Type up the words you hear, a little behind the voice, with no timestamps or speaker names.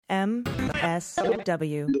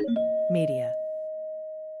MSW Media.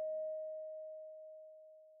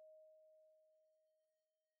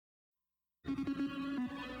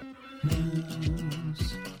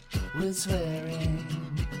 News with swearing.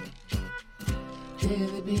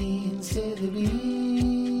 Daily beans, daily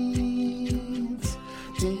beans.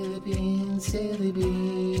 Daily beans, daily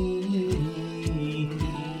beans.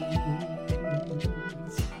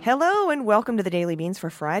 Hello and welcome to the Daily Beans for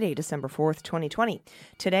Friday, December 4th, 2020.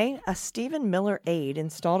 Today, a Stephen Miller aide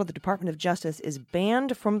installed at the Department of Justice is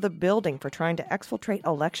banned from the building for trying to exfiltrate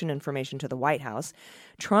election information to the White House.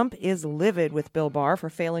 Trump is livid with Bill Barr for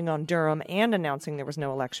failing on Durham and announcing there was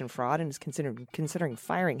no election fraud and is considering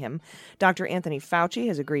firing him. Dr. Anthony Fauci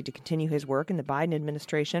has agreed to continue his work in the Biden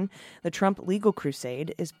administration. The Trump legal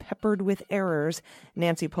crusade is peppered with errors.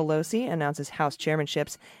 Nancy Pelosi announces House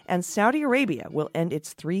chairmanships, and Saudi Arabia will end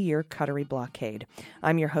its 3-year Qatari blockade.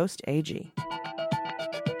 I'm your host, AG.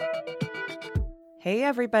 Hey,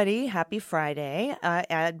 everybody. Happy Friday.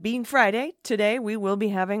 Being Friday, today we will be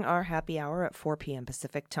having our happy hour at 4 p.m.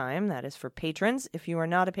 Pacific time. That is for patrons. If you are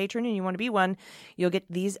not a patron and you want to be one, you'll get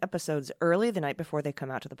these episodes early the night before they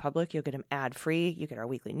come out to the public. You'll get them ad-free. You get our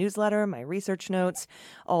weekly newsletter, my research notes,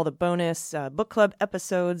 all the bonus book club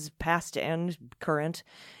episodes, past and current,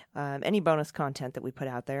 any bonus content that we put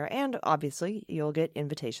out there. And obviously, you'll get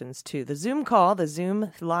invitations to the Zoom call, the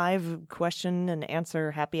Zoom live question and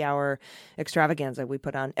answer happy hour extravaganza we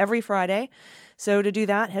put on every Friday. So to do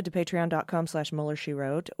that, head to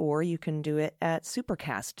patreon.com/MullerSheWrote, or you can do it at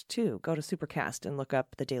Supercast too. Go to Supercast and look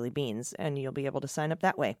up the Daily Beans, and you'll be able to sign up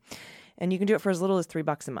that way. And you can do it for as little as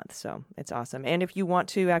 $3 a month. So it's awesome. And if you want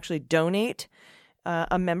to actually donate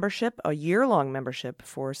a membership, a year-long membership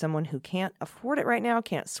for someone who can't afford it right now,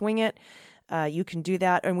 can't swing it, you can do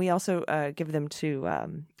that. And we also give them to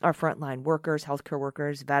our frontline workers, healthcare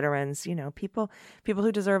workers, veterans, people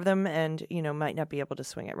who deserve them and, might not be able to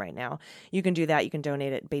swing it right now. You can do that. You can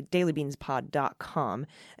donate at dailybeanspod.com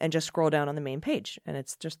and just scroll down on the main page. And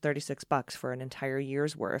it's just $36 for an entire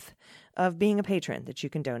year's worth of being a patron that you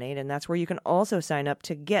can donate. And that's where you can also sign up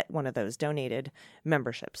to get one of those donated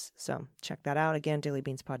memberships. So check that out again,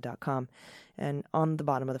 dailybeanspod.com. And on the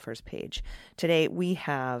bottom of the first page. Today we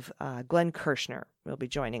have Glenn Kirschner will be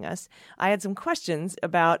joining us. I had some questions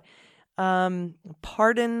about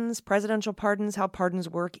pardons, presidential pardons, how pardons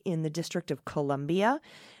work in the District of Columbia,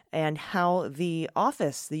 and how the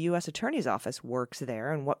U.S. Attorney's Office works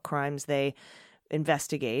there and what crimes they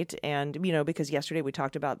investigate. And, because yesterday we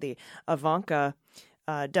talked about the Ivanka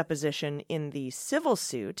deposition in the civil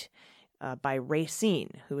suit by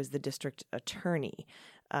Racine, who is the district attorney.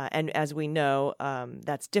 And as we know,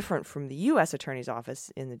 that's different from the U.S. Attorney's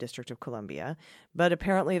Office in the District of Columbia. But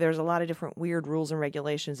apparently there's a lot of different weird rules and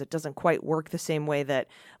regulations that doesn't quite work the same way that,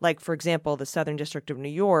 like, for example, the Southern District of New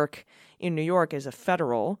York is a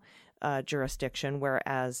federal jurisdiction,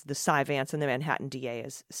 whereas the Cy Vance and the Manhattan DA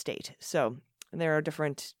is state. So there are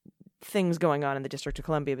different things going on in the District of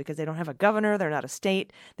Columbia because they don't have a governor, they're not a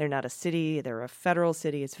state, they're not a city, they're a federal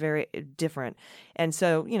city. It's very different. And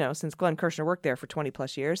so, since Glenn Kirschner worked there for 20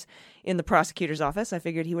 plus years in the prosecutor's office, I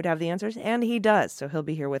figured he would have the answers, and he does. So he'll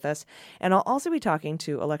be here with us. And I'll also be talking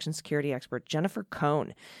to election security expert Jennifer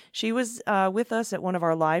Cohn. She was with us at one of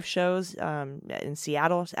our live shows in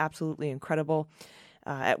Seattle. It's absolutely incredible.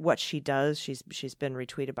 At what she does. She's been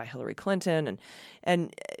retweeted by Hillary Clinton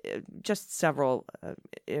and just several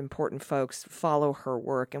important folks follow her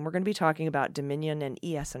work. And we're going to be talking about Dominion and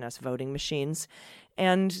ES&S voting machines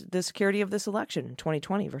and the security of this election in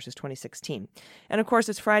 2020 versus 2016. And of course,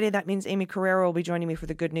 it's Friday. That means Amy Carrero will be joining me for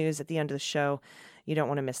the good news at the end of the show. You don't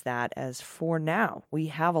want to miss that. As for now, we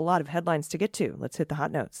have a lot of headlines to get to. Let's hit the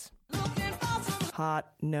hot notes. Hot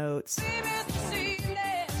notes.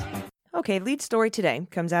 Okay, lead story today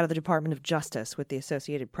comes out of the Department of Justice with the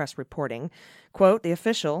Associated Press reporting, quote, the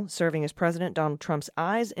official serving as President Donald Trump's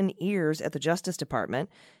eyes and ears at the Justice Department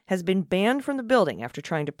has been banned from the building after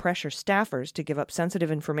trying to pressure staffers to give up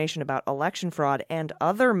sensitive information about election fraud and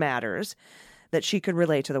other matters that she could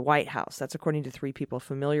relay to the White House. That's according to 3 people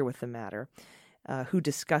familiar with the matter. Who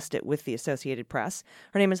discussed it with the Associated Press.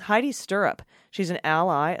 Her name is Heidi Stirrup. She's an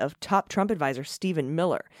ally of top Trump advisor Stephen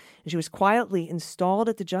Miller. And she was quietly installed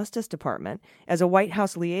at the Justice Department as a White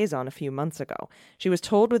House liaison a few months ago. She was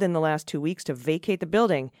told within the last 2 weeks to vacate the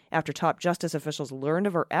building after top justice officials learned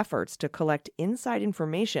of her efforts to collect inside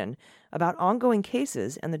information about ongoing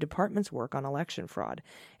cases and the department's work on election fraud.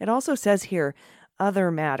 It also says here,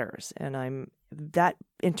 other matters, and that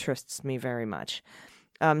interests me very much.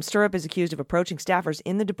 Stirrup is accused of approaching staffers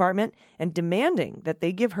in the department and demanding that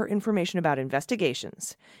they give her information about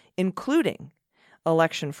investigations, including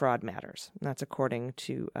election fraud matters. That's according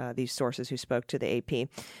to these sources who spoke to the AP.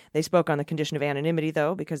 They spoke on the condition of anonymity,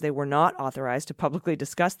 though, because they were not authorized to publicly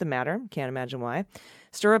discuss the matter. Can't imagine why.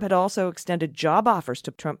 Stirrup had also extended job offers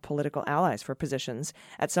to Trump political allies for positions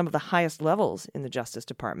at some of the highest levels in the Justice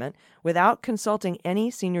Department without consulting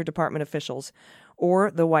any senior department officials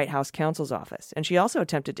or the White House counsel's office. And she also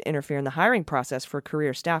attempted to interfere in the hiring process for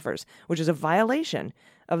career staffers, which is a violation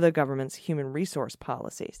of the government's human resource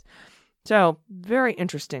policies. So, very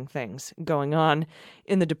interesting things going on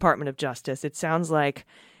in the Department of Justice. It sounds like,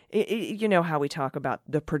 you know how we talk about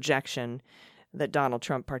the projection that Donald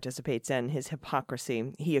Trump participates in, his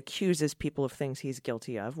hypocrisy. He accuses people of things he's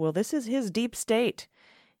guilty of. Well, this is his deep state.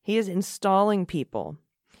 He is installing people,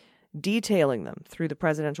 detailing them through the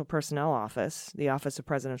Presidential Personnel Office, the Office of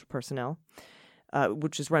Presidential Personnel,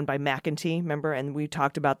 which is run by McEntee, remember? And we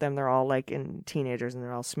talked about them. They're all like in teenagers and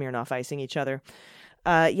they're all Smirnoff icing each other.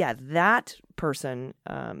 That person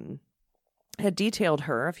had detailed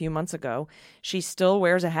her a few months ago. She still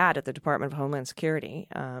wears a hat at the Department of Homeland Security,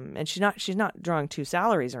 and she's not drawing two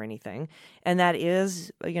salaries or anything, and that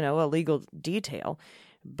is, a legal detail.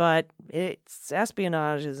 But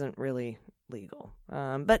espionage isn't really legal.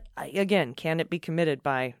 But again, can it be committed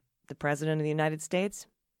by the President of the United States?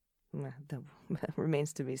 That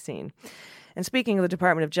remains to be seen. And speaking of the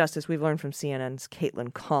Department of Justice, we've learned from CNN's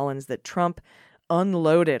Caitlin Collins that Trump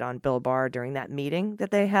unloaded on Bill Barr during that meeting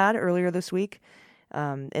that they had earlier this week.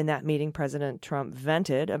 In that meeting, President Trump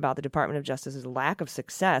vented about the Department of Justice's lack of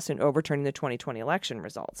success in overturning the 2020 election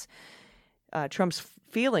results. Trump's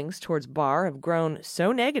feelings towards Barr have grown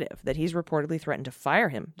so negative that he's reportedly threatened to fire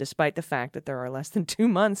him, despite the fact that there are less than 2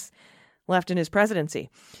 months left in his presidency.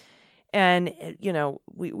 And,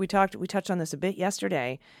 we touched on this a bit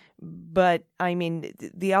yesterday, but I mean,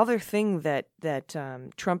 the other thing that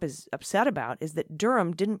Trump is upset about is that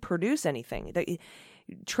Durham didn't produce anything.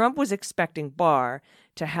 Trump was expecting Barr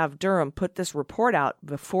to have Durham put this report out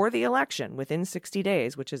before the election within 60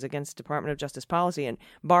 days, which is against Department of Justice policy. And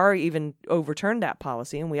Barr even overturned that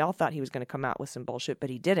policy, and we all thought he was going to come out with some bullshit, but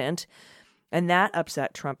he didn't. And that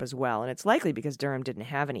upset Trump as well. And it's likely because Durham didn't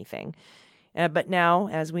have anything. But now,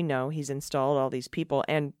 as we know, he's installed all these people,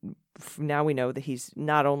 and now we know that he's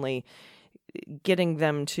not only getting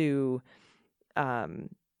them to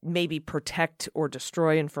maybe protect or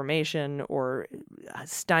destroy information or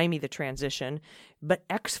stymie the transition, but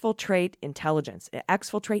exfiltrate intelligence,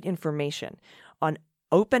 exfiltrate information on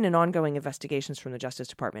open and ongoing investigations from the Justice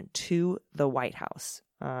Department to the White House.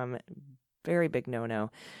 Very big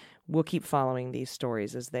no-no. We'll keep following these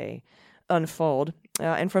stories as they unfold.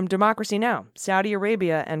 And from Democracy Now!, Saudi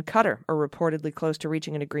Arabia and Qatar are reportedly close to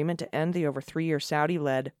reaching an agreement to end the over 3-year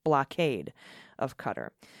Saudi-led blockade of Qatar.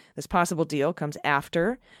 This possible deal comes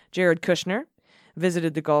after Jared Kushner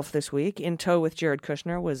visited the Gulf this week. In tow with Jared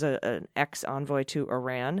Kushner was an ex-envoy to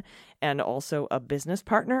Iran and also a business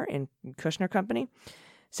partner in Kushner Company.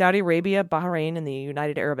 Saudi Arabia, Bahrain, and the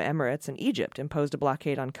United Arab Emirates and Egypt imposed a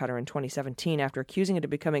blockade on Qatar in 2017 after accusing it of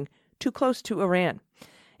becoming too close to Iran.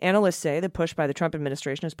 Analysts say the push by the Trump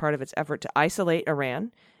administration is part of its effort to isolate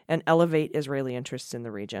Iran and elevate Israeli interests in the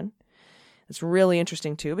region. It's really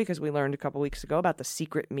interesting, too, because we learned a couple weeks ago about the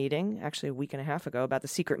secret meeting, actually a week and a half ago, about the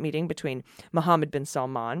secret meeting between Mohammed bin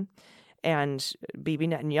Salman and Bibi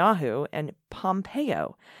Netanyahu and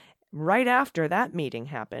Pompeo. Right after that meeting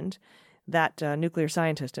happened, that nuclear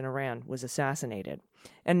scientist in Iran was assassinated.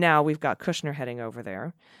 And now we've got Kushner heading over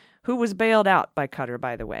there, who was bailed out by Qatar,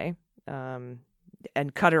 by the way.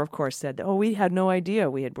 And Qatar, of course, said, we had no idea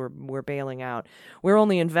we're bailing out. We're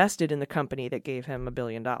only invested in the company that gave him $1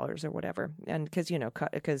 billion or whatever. And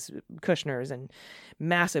because Kushner is in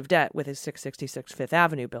massive debt with his 666 Fifth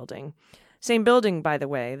Avenue building. Same building, by the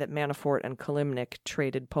way, that Manafort and Kalimnik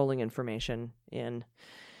traded polling information in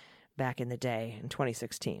back in the day in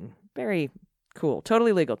 2016. Very cool.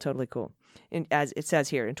 Totally legal. Totally cool. As it says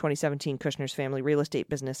here, in 2017, Kushner's family real estate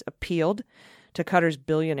business appealed to Qatar's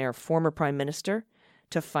billionaire former prime minister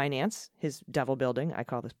to finance his devil building. I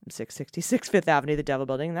call the 666 Fifth Avenue the devil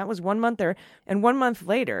building. And that was 1 month there. And 1 month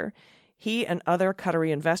later, he and other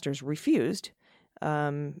Qatari investors refused.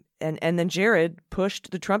 And then Jared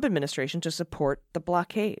pushed the Trump administration to support the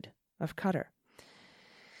blockade of Qatar.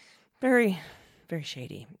 Very, very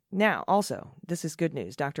shady. Now, also, this is good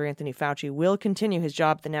news. Dr. Anthony Fauci will continue his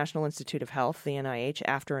job at the National Institute of Health, the NIH,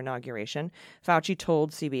 after inauguration. Fauci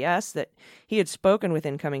told CBS that he had spoken with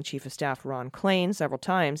incoming Chief of Staff Ron Klain several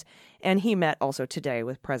times, and he met also today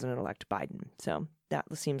with President-elect Biden. So that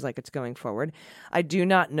seems like it's going forward. I do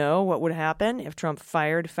not know what would happen if Trump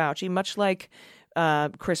fired Fauci, much like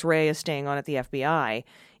Chris Wray is staying on at the FBI,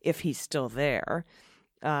 if he's still there.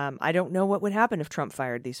 I don't know what would happen if Trump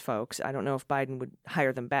fired these folks. I don't know if Biden would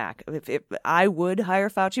hire them back. If I would hire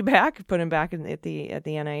Fauci back, put him back at the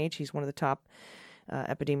NIH. He's one of the top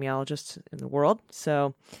epidemiologists in the world.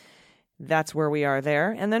 So that's where we are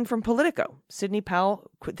there. And then from Politico, Sidney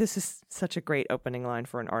Powell. This is such a great opening line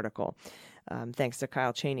for an article. Thanks to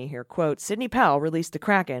Kyle Cheney here. Quote, Sidney Powell released the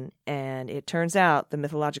Kraken, and it turns out the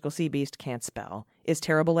mythological sea beast can't spell, is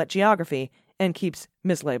terrible at geography, and keeps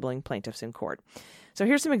mislabeling plaintiffs in court. So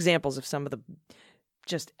here's some examples of some of the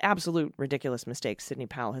just absolute ridiculous mistakes Sidney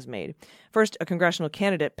Powell has made. First, a congressional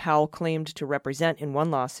candidate Powell claimed to represent in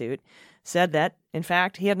one lawsuit said that, in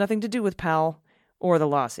fact, he had nothing to do with Powell or the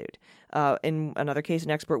lawsuit. In another case,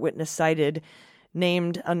 an expert witness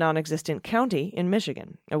named a non-existent county in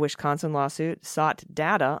Michigan. A Wisconsin lawsuit sought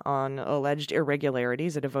data on alleged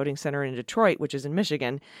irregularities at a voting center in Detroit, which is in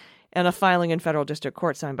Michigan, and a filing in federal district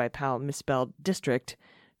court signed by Powell misspelled district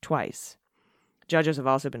twice. Judges have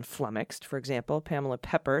also been flummoxed. For example, Pamela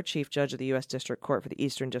Pepper, chief judge of the U.S. District Court for the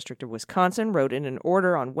Eastern District of Wisconsin, wrote in an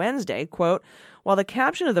order on Wednesday, quote, while the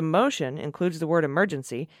caption of the motion includes the word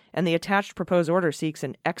emergency and the attached proposed order seeks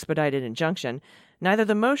an expedited injunction, neither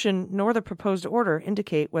the motion nor the proposed order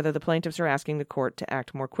indicate whether the plaintiffs are asking the court to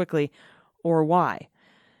act more quickly or why.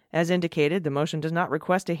 As indicated, the motion does not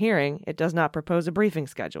request a hearing. It does not propose a briefing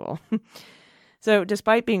schedule. So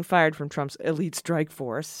despite being fired from Trump's elite strike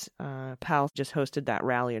force, Powell just hosted that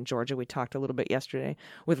rally in Georgia. We talked a little bit yesterday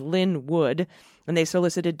with Lynn Wood, and they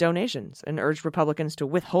solicited donations and urged Republicans to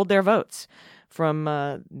withhold their votes from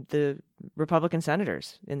the Republican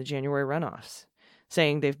senators in the January runoffs,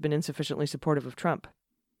 saying they've been insufficiently supportive of Trump.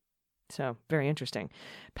 So, very interesting.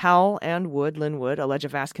 Powell and Lynn Wood, allege a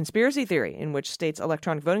vast conspiracy theory in which states'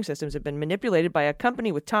 electronic voting systems have been manipulated by a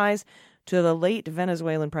company with ties to the late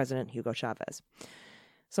Venezuelan president, Hugo Chavez.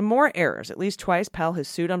 Some more errors. At least twice, Powell has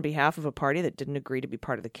sued on behalf of a party that didn't agree to be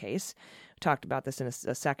part of the case. We talked about this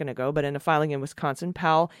a second ago, but in a filing in Wisconsin,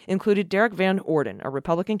 Powell included Derek Van Orden, a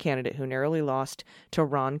Republican candidate who narrowly lost to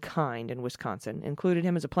Ron Kind in Wisconsin, included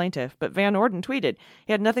him as a plaintiff, but Van Orden tweeted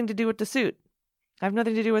he had nothing to do with the suit. I have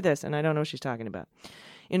nothing to do with this, and I don't know what she's talking about.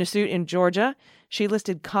 In a suit in Georgia, she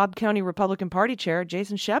listed Cobb County Republican Party Chair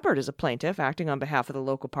Jason Shepard as a plaintiff, acting on behalf of the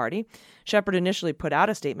local party. Shepard initially put out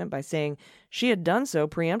a statement by saying she had done so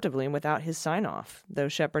preemptively and without his sign-off, though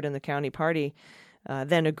Shepard and the county party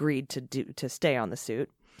then agreed to stay on the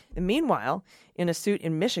suit. And meanwhile, in a suit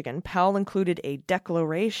in Michigan, Powell included a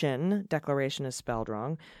declaration is spelled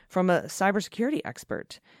wrong, from a cybersecurity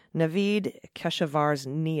expert, Navid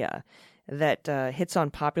Keshavarsnia, that hits on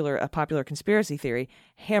a popular conspiracy theory,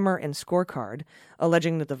 Hammer and Scorecard,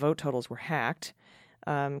 alleging that the vote totals were hacked.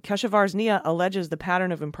 Keshavarsnia alleges the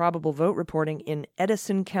pattern of improbable vote reporting in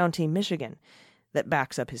Edison County, Michigan, that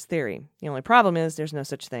backs up his theory. The only problem is there's no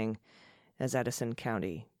such thing as Edison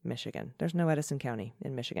County, Michigan. There's no Edison County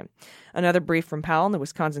in Michigan. Another brief from Powell in the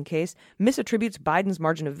Wisconsin case misattributes Biden's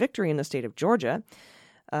margin of victory in the state of Georgia.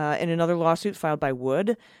 In another lawsuit filed by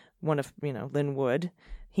Wood, Lynn Wood,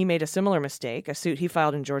 he made a similar mistake. A suit he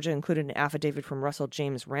filed in Georgia included an affidavit from Russell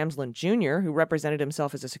James Ramsland Jr., who represented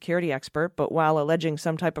himself as a security expert, but while alleging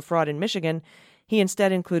some type of fraud in Michigan, he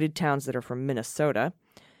instead included towns that are from Minnesota.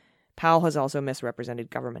 Powell has also misrepresented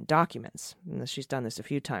government documents. She's done this a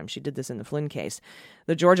few times. She did this in the Flynn case.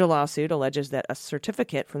 The Georgia lawsuit alleges that a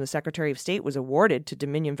certificate from the Secretary of State was awarded to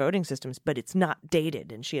Dominion Voting Systems, but it's not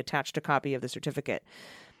dated, and she attached a copy of the certificate.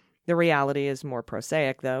 The reality is more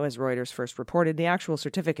prosaic, though. As Reuters first reported, the actual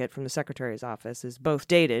certificate from the Secretary's office is both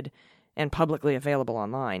dated and publicly available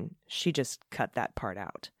online. She just cut that part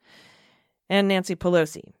out. And Nancy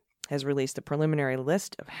Pelosi has released a preliminary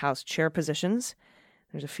list of House chair positions.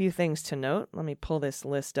 There's a few things to note. Let me pull this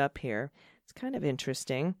list up here. It's kind of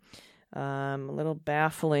interesting, a little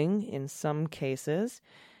baffling in some cases.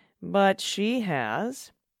 But she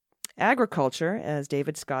has agriculture as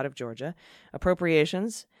David Scott of Georgia,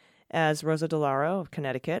 appropriations as Rosa DeLauro of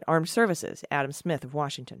Connecticut, Armed Services, Adam Smith of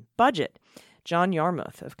Washington, Budget, John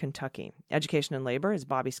Yarmouth of Kentucky, Education and Labor is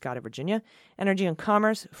Bobby Scott of Virginia, Energy and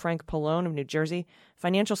Commerce, Frank Pallone of New Jersey,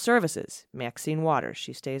 Financial Services, Maxine Waters,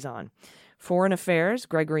 she stays on, Foreign Affairs,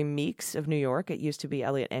 Gregory Meeks of New York, it used to be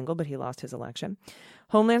Elliot Engel, but he lost his election,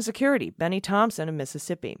 Homeland Security, Benny Thompson of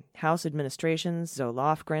Mississippi, House Administrations, Zoe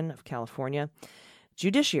Lofgren of California,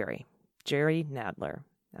 Judiciary, Jerry Nadler.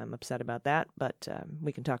 I'm upset about that, but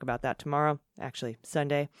we can talk about that tomorrow, actually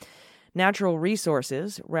Sunday. Natural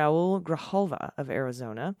Resources, Raul Grijalva of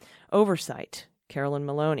Arizona. Oversight, Carolyn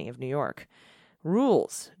Maloney of New York.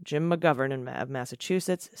 Rules, Jim McGovern of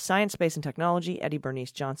Massachusetts. Science, Space, and Technology, Eddie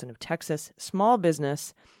Bernice Johnson of Texas. Small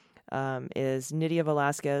Business, is Nydia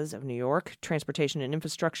Velasquez of New York, Transportation and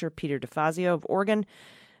Infrastructure, Peter DeFazio of Oregon,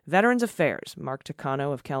 Veterans Affairs, Mark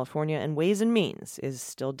Takano of California, and Ways and Means is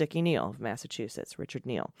still Dickie Neal of Massachusetts, Richard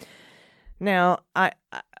Neal. Now,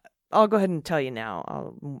 I'll go ahead and tell you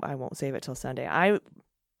now. I won't save it till Sunday.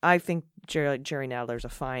 I think Jerry Nadler's a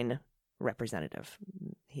fine representative.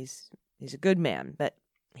 He's a good man, but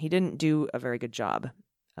he didn't do a very good job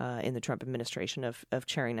in the Trump administration of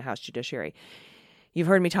chairing the House Judiciary. You've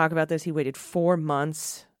heard me talk about this. He waited 4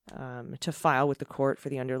 months to file with the court for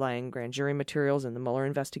the underlying grand jury materials in the Mueller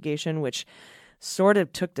investigation, which sort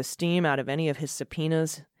of took the steam out of any of his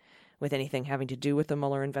subpoenas with anything having to do with the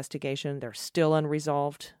Mueller investigation. They're still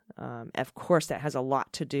unresolved. Of course, that has a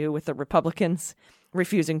lot to do with the Republicans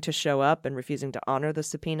refusing to show up and refusing to honor the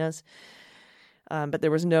subpoenas. But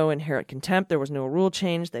there was no inherent contempt. There was no rule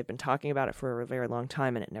change. They've been talking about it for a very long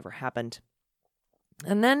time, and it never happened.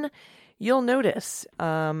 And then you'll notice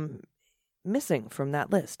missing from that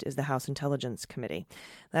list is the House Intelligence Committee.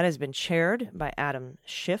 That has been chaired by Adam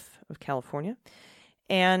Schiff of California.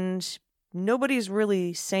 And nobody's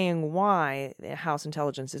really saying why the House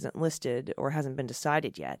Intelligence isn't listed or hasn't been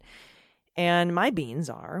decided yet. And my beans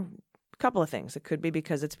are a couple of things. It could be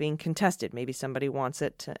because it's being contested. Maybe somebody wants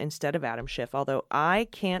it instead of Adam Schiff, although I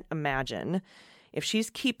can't imagine if she's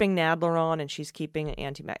keeping Nadler on and she's keeping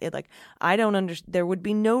I don't understand. There would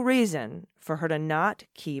be no reason for her to not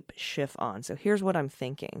keep Schiff on. So here's what I'm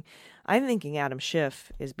thinking. I'm thinking Adam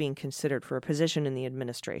Schiff is being considered for a position in the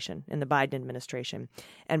administration, in the Biden administration,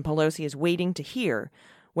 and Pelosi is waiting to hear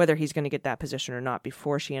whether he's going to get that position or not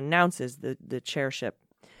before she announces the chairship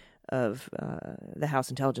of the House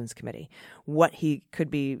Intelligence Committee. What he could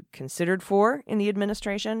be considered for in the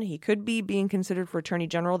administration. He could be being considered for Attorney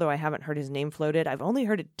General, though I haven't heard his name floated. I've only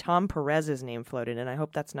heard Tom Perez's name floated, and I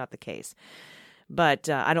hope that's not the case. But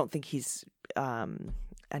I don't think he's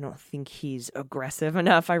aggressive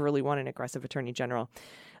enough. I really want an aggressive Attorney General.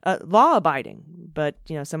 Law-abiding, but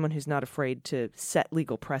someone who's not afraid to set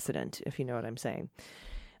legal precedent, if you know what I'm saying.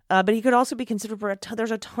 But he could also be considered for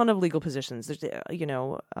there's a ton of legal positions. There's,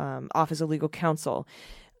 Office of Legal Counsel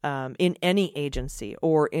in any agency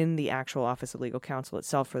or in the actual Office of Legal Counsel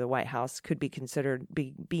itself for the White House could be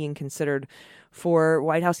being considered for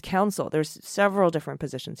White House counsel. There's several different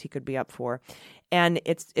positions he could be up for. And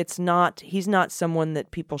he's not someone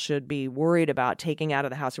that people should be worried about taking out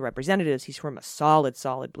of the House of Representatives. He's from a solid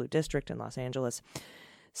blue district in Los Angeles.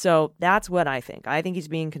 So that's what I think. I think he's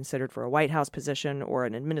being considered for a White House position or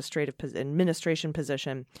an administration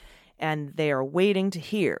position, and they are waiting to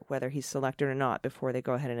hear whether he's selected or not before they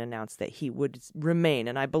go ahead and announce that he would remain.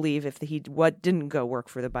 And I believe if what didn't go work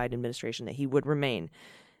for the Biden administration, that he would remain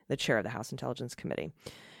the chair of the House Intelligence Committee.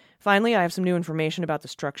 Finally, I have some new information about the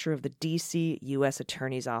structure of the D.C. U.S.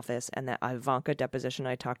 Attorney's Office and that Ivanka deposition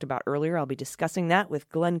I talked about earlier. I'll be discussing that with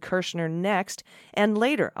Glenn Kirschner next. And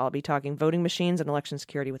later, I'll be talking voting machines and election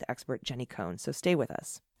security with expert Jenny Cohn. So stay with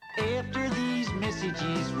us. After these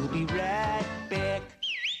messages, we'll be right back.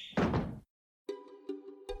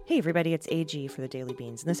 Hey everybody, it's AG for the Daily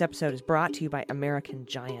Beans, and this episode is brought to you by American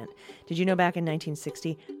Giant. Did you know back in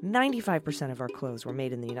 1960, 95% of our clothes were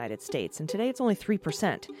made in the United States, and today it's only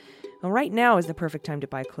 3%. Well, right now is the perfect time to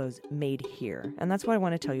buy clothes made here, and that's why I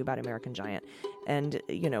want to tell you about American Giant. And,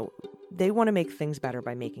 they want to make things better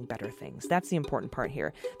by making better things. That's the important part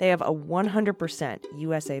here. They have a 100%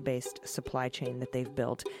 USA-based supply chain that they've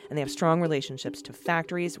built, and they have strong relationships to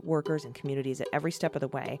factories, workers, and communities at every step of the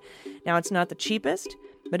way. Now, it's not the cheapest,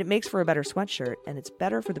 but it makes for a better sweatshirt, and it's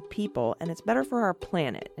better for the people, and it's better for our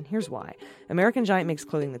planet. And here's why. American Giant makes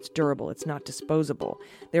clothing that's durable. It's not disposable.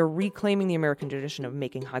 They're reclaiming the American tradition of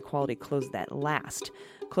making high-quality clothes that last,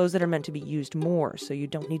 clothes that are meant to be used more, so you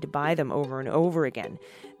don't need to buy them over and over again.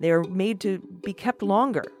 They're made to be kept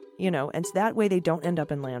longer, and so that way they don't end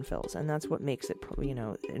up in landfills, and that's what makes it,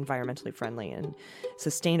 environmentally friendly and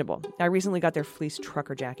sustainable. I recently got their fleece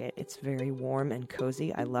trucker jacket. It's very warm and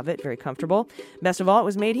cozy. I love it. Very comfortable. Best of all, it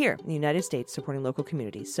was made here in the United States, supporting local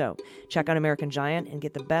communities. So check out American Giant and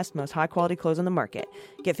get the best, most high-quality clothes on the market.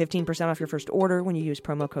 Get 15% off your first order when you use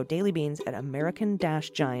promo code DailyBeans at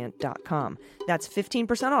american-giant.com. That's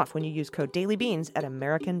 15% off when you use code DailyBeans at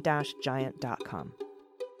american-giant.com.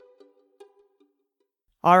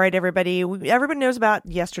 All right, everybody. Everybody knows about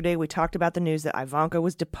yesterday. We talked about the news that Ivanka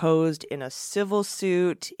was deposed in a civil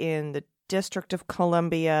suit in the District of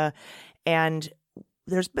Columbia. And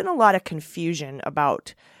there's been a lot of confusion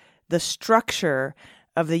about the structure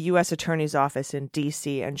of the U.S. Attorney's Office in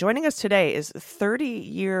D.C. And joining us today is a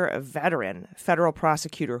 30-year veteran federal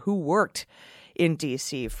prosecutor who worked in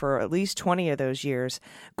D.C. for at least 20 of those years,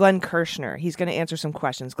 Glenn Kirschner. He's going to answer some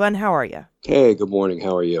questions. Glenn, how are you? Hey, good morning.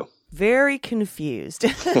 How are you? very confused.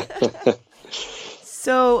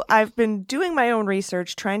 So I've been doing my own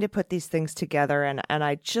research, trying to put these things together, and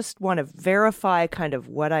I just want to verify kind of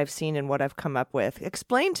what I've seen and what I've come up with.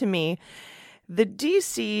 Explain to me, the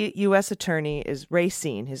D.C. U.S. Attorney is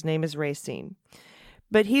Racine. His name is Racine.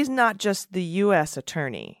 But he's not just the U.S.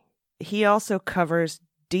 Attorney. He also covers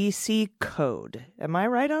D.C. Code. Am I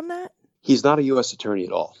right on that? He's not a U.S. Attorney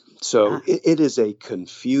at all. So it is a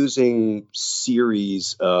confusing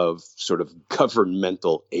series of sort of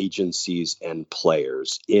governmental agencies and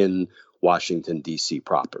players in Washington, D.C.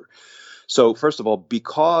 proper. So first of all,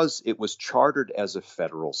 because it was chartered as a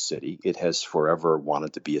federal city, it has forever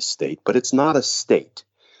wanted to be a state, but it's not a state.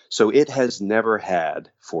 So it has never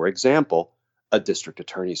had, for example, a district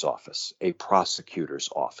attorney's office, a prosecutor's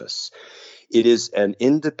office. It is an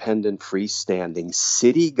independent, freestanding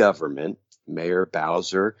city government. Mayor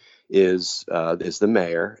Bowser is the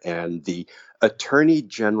mayor, and the attorney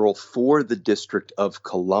general for the District of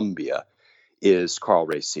Columbia is Karl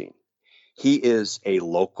Racine. He is a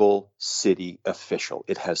local city official.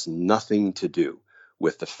 It has nothing to do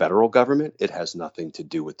with the federal government. It has nothing to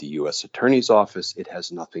do with the U.S. Attorney's Office. It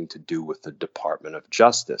has nothing to do with the Department of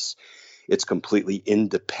Justice. It's completely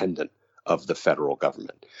independent of the federal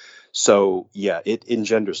government. So, yeah, it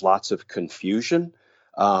engenders lots of confusion.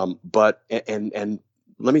 But let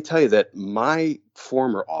me tell you that my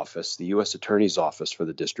former office, the U.S. Attorney's Office for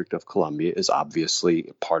the District of Columbia, is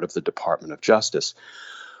obviously part of the Department of Justice.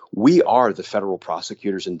 We are the federal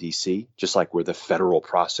prosecutors in D.C., just like we're the federal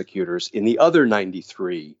prosecutors in the other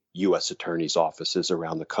 93 U.S. attorneys' offices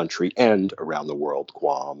around the country and around the world,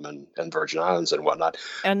 Guam and Virgin Islands and whatnot.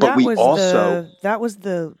 And but that we was also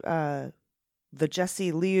the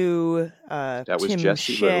Jesse Liu, Tim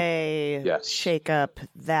Jesse Shea Yes. shake-up,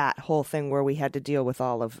 that whole thing where we had to deal with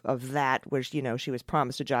all of that, where, you know, she was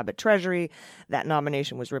promised a job at Treasury. That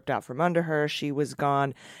nomination was ripped out from under her. She was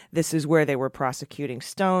gone. This is where they were prosecuting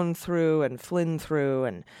Stone through and Flynn through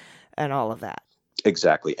and all of that.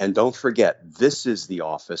 Exactly. And don't forget, this is the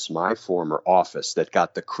office, my former office, that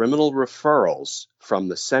got the criminal referrals from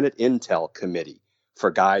the Senate Intel Committee for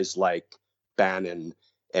guys like Bannon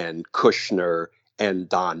and Kirschner and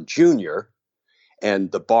Don Jr. and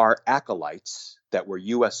the bar acolytes that were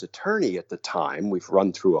U.S. attorney at the time. We've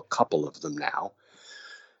run through a couple of them now.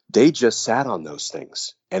 They just sat on those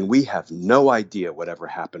things, and we have no idea whatever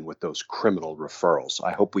happened with those criminal referrals.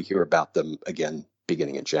 I hope we hear about them again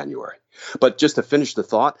beginning in January. But just to finish the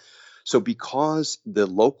thought, so because the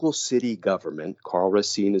local city government, Karl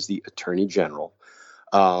Racine is the attorney general,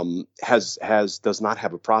 does not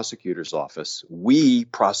have a prosecutor's office. We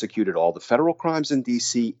prosecuted all the federal crimes in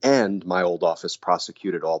D.C., and my old office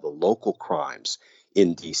prosecuted all the local crimes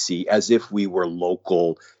in D.C. as if we were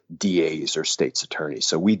local DAs or state's attorneys.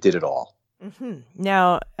 So we did it all. Mm-hmm.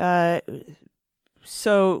 Now,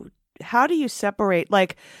 so how do you separate,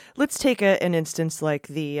 like, let's take an instance like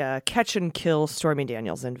the catch and kill Stormy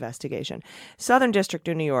Daniels investigation. Southern District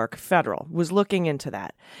of New York, federal, was looking into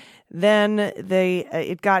that. Then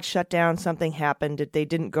it got shut down. Something happened. They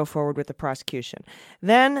didn't go forward with the prosecution.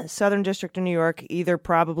 Then Southern District of New York either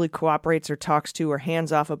probably cooperates or talks to or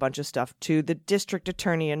hands off a bunch of stuff to the district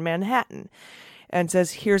attorney in Manhattan and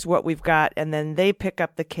says, here's what we've got. And then they pick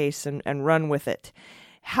up the case and run with it.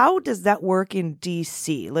 How does that work in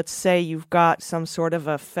D.C.? Let's say you've got some sort of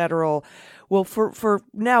a federal, well, for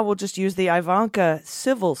now, we'll just use the Ivanka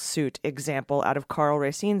civil suit example out of Karl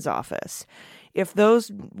Racine's office. If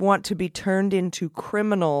those want to be turned into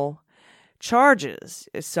criminal charges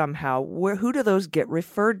somehow, who do those get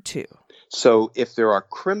referred to? So if there are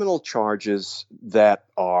criminal charges that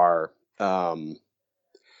are,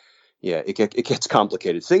 it gets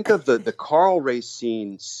complicated. Think of the Karl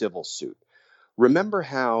Racine civil suit. Remember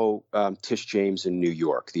how Tish James in New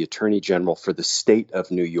York, the attorney general for the state of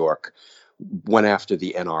New York, went after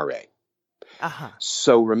the NRA. Uh-huh.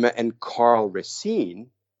 So, and Karl Racine,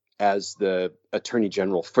 as the attorney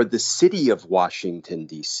general for the city of Washington,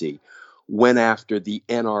 D.C., went after the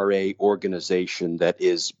NRA organization that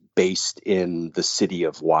is based in the city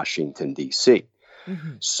of Washington, D.C.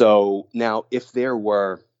 Mm-hmm. So now, if there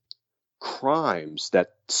were crimes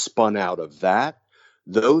that spun out of that,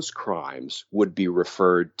 those crimes would be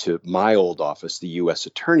referred to my old office, the U.S.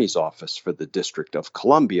 Attorney's Office for the District of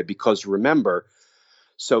Columbia, because remember,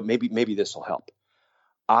 so maybe this will help.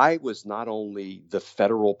 I was not only the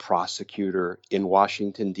federal prosecutor in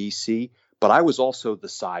Washington, D.C., but I was also the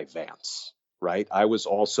Cy Vance, right? I was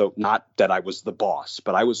also, not that I was the boss,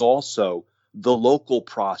 but I was also the local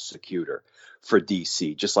prosecutor for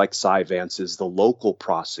D.C., just like Cy Vance is the local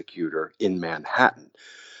prosecutor in Manhattan.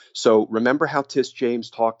 So remember how Tish James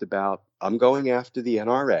talked about, I'm going after the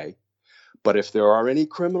NRA, But if there are any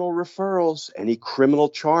criminal referrals, any criminal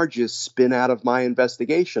charges spin out of my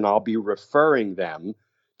investigation, I'll be referring them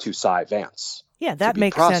to Cy Vance Yeah, to that be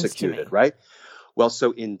makes sense to me. prosecuted, right? Well,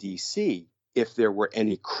 so in D.C., if there were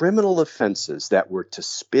any criminal offenses that were to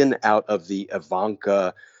spin out of the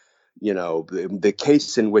Ivanka, the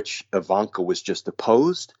case in which Ivanka was just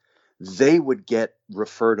opposed, they would get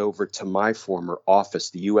referred over to my former office,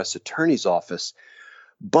 the U.S. Attorney's Office,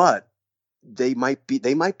 but they might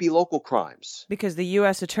be local crimes. Because the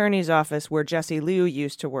U.S. Attorney's Office, where Jesse Liu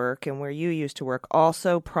used to work and where you used to work,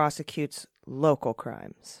 also prosecutes local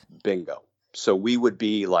crimes. Bingo. So we would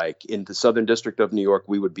be like, in the Southern District of New York,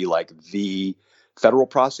 we would be like the federal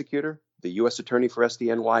prosecutor, the U.S. Attorney for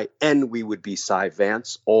SDNY, and we would be Cy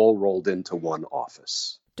Vance, all rolled into one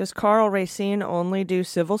office. Does Carl Racine only do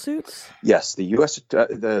civil suits? Yes, the U.S.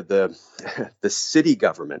 the city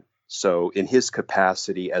government. So in his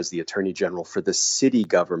capacity as the Attorney General for the city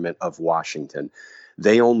government of Washington,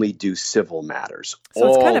 they only do civil matters. So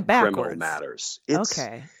all it's kind of criminal backwards. matters.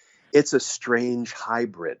 Okay. It's a strange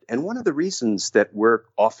hybrid. And one of the reasons that we're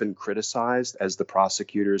often criticized as the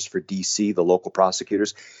prosecutors for D.C., the local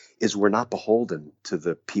prosecutors, is we're not beholden to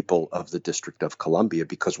the people of the District of Columbia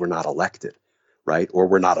because we're not elected, right? Or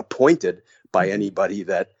we're not appointed by anybody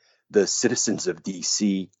that the citizens of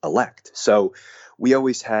D.C. elect. So we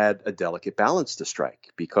always had a delicate balance to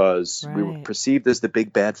strike because we were perceived as the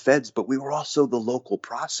big bad feds, but we were also the local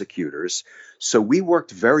prosecutors. So we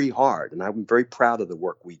worked very hard, and I'm very proud of the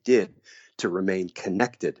work we did to remain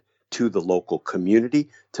connected to the local community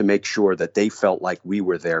to make sure that they felt like we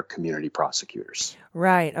were their community prosecutors.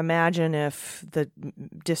 Right. Imagine if the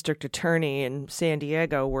district attorney in San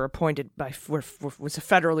Diego were appointed was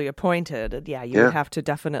federally appointed. Yeah, you would have to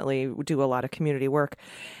definitely do a lot of community work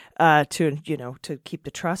to keep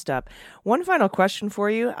the trust up. One final question for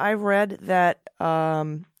you. I've read that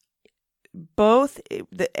both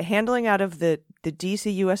the handling out of the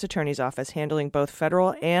DC U.S. Attorney's Office, handling both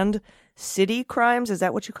federal and city crimes, is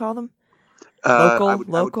that what you call them? I would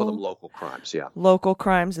call them local crimes, yeah. Local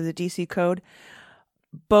crimes of the DC Code,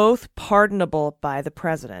 both pardonable by the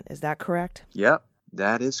president. Is that correct? Yeah,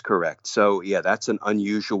 that is correct. So, yeah, that's an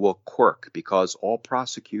unusual quirk because all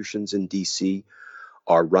prosecutions in DC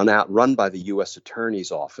are run by the U.S.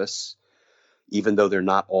 Attorney's Office. Even though they're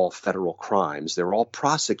not all federal crimes, they're all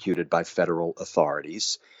prosecuted by federal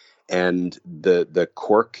authorities. And the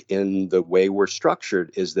quirk in the way we're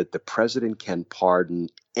structured is that the president can pardon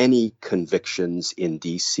any convictions in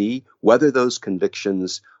D.C., whether those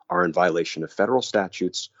convictions are in violation of federal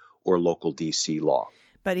statutes or local D.C. law.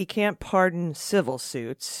 But he can't pardon civil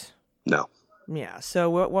suits. No. Yeah. So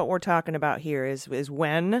what we're talking about here is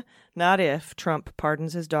when, not if, Trump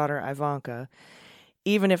pardons his daughter Ivanka,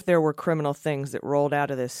 even if there were criminal things that rolled out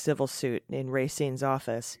of this civil suit in Racine's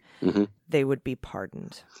office, they would be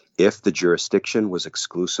pardoned. If the jurisdiction was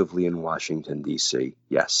exclusively in Washington, D.C.,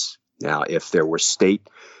 yes. Now, if there were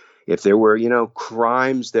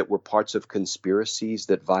crimes that were parts of conspiracies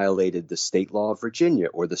that violated the state law of Virginia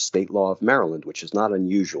or the state law of Maryland, which is not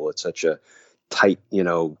unusual, it's such a tight,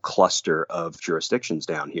 cluster of jurisdictions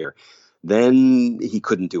down here, then he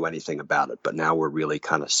couldn't do anything about it. But now we're really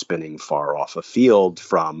kind of spinning far off afield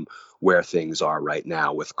from where things are right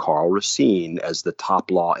now with Carl Racine as the top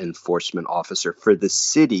law enforcement officer for the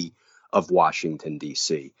city of Washington,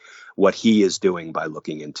 D.C., what he is doing by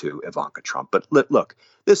looking into Ivanka Trump. But look,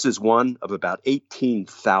 this is one of about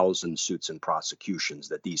 18,000 suits and prosecutions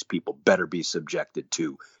that these people better be subjected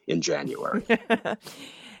to in January.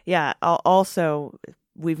 Yeah. Also,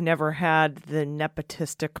 we've never had the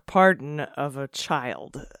nepotistic pardon of a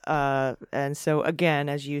child. And so, again,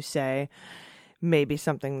 as you say, maybe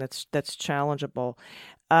something that's challengeable.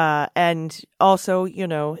 And also,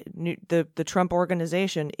 the Trump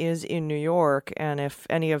organization is in New York, and if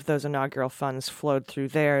any of those inaugural funds flowed through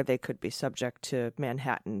there, they could be subject to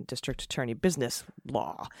Manhattan District Attorney business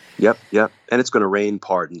law. Yep. And it's going to rain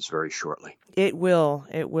pardons very shortly. It will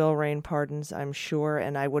rain pardons, I'm sure,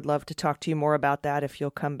 and I would love to talk to you more about that if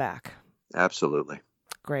you'll come back. Absolutely.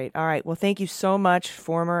 Great. All right. Well, thank you so much,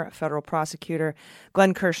 former federal prosecutor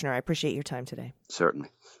Glenn Kirschner. I appreciate your time today. Certainly.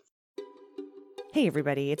 Hey,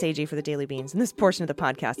 everybody. It's AJ for the Daily Beans, and this portion of the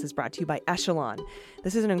podcast is brought to you by Echelon.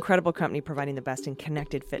 This is an incredible company providing the best in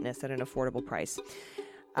connected fitness at an affordable price.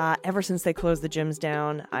 Ever since they closed the gyms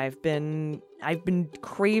down, I've been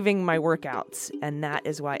craving my workouts, and that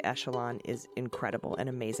is why Echelon is incredible and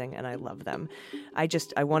amazing, and I love them.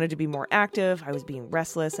 I wanted to be more active. I was being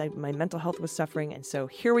restless. My mental health was suffering, and so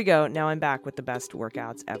here we go. Now I'm back with the best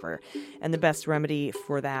workouts ever. And the best remedy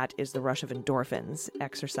for that is the rush of endorphins,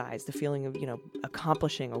 exercise, the feeling of,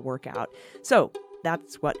 accomplishing a workout. So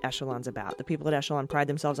That's what Echelon's about. The people at Echelon pride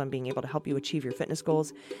themselves on being able to help you achieve your fitness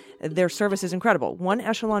goals. Their service is incredible. One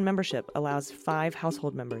Echelon membership allows 5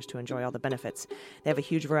 household members to enjoy all the benefits. They have a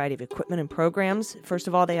huge variety of equipment and programs. First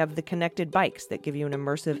of all, they have the connected bikes that give you an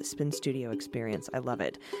immersive spin studio experience. I love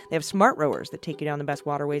it. They have smart rowers that take you down the best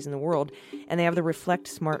waterways in the world. And they have the Reflect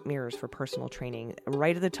smart mirrors for personal training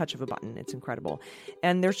right at the touch of a button. It's incredible.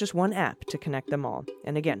 And there's just one app to connect them all.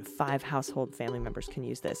 And again, 5 household family members can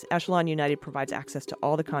use this. Echelon United provides access to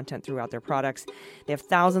all the content throughout their products. They have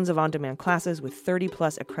thousands of on-demand classes with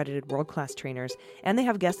 30-plus accredited world-class trainers, and they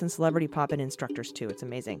have guest and celebrity pop-in instructors, too. It's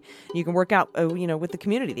amazing. You can work out, with the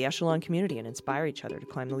community, the Echelon community, and inspire each other to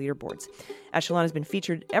climb the leaderboards. Echelon has been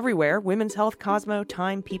featured everywhere. Women's Health, Cosmo,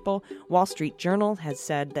 Time, People, Wall Street Journal has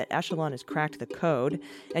said that Echelon has cracked the code,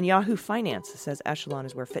 and Yahoo Finance says Echelon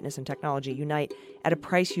is where fitness and technology unite at a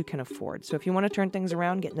price you can afford. So if you want to turn things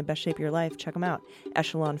around, get in the best shape of your life, check them out.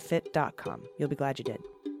 EchelonFit.com. You'll be glad you did.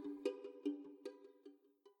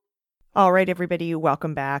 All right, everybody,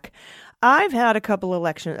 welcome back. I've had a couple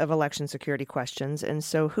election security questions, and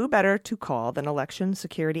so who better to call than election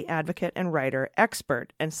security advocate and writer,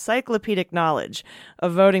 expert, encyclopedic knowledge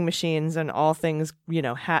of voting machines and all things,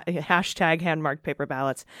 hashtag hand-marked paper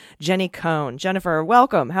ballots, Jenny Cohn. Jennifer,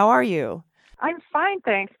 welcome. How are you? I'm fine,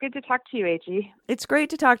 thanks. Good to talk to you, AG. It's great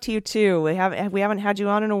to talk to you, too. We haven't had you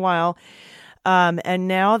on in a while. And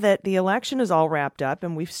now that the election is all wrapped up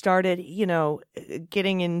and we've started,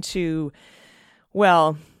 getting into,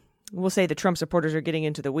 well, we'll say the Trump supporters are getting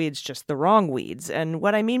into the weeds, just the wrong weeds. And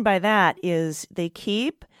what I mean by that is they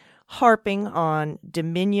keep harping on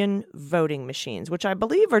Dominion voting machines, which I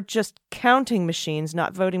believe are just counting machines,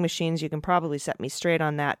 not voting machines. You can probably set me straight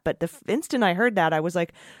on that. But the instant I heard that, I was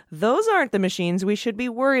like, those aren't the machines we should be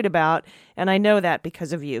worried about. And I know that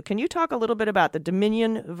because of you. Can you talk a little bit about the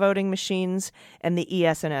Dominion voting machines and the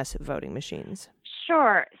ES&S voting machines?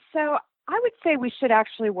 Sure. So I would say we should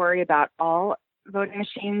actually worry about all voting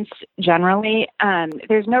machines generally.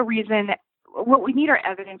 There's no reason. What we need are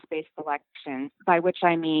evidence-based elections, by which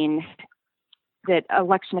I mean that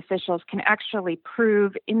election officials can actually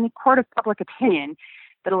prove in the court of public opinion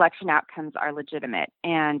that election outcomes are legitimate.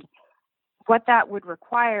 And what that would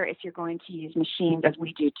require if you're going to use machines as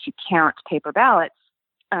we do to count paper ballots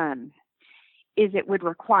is it would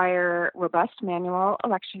require robust manual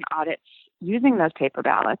election audits using those paper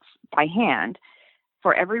ballots by hand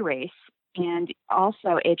for every race, and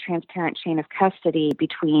also a transparent chain of custody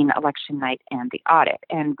between election night and the audit.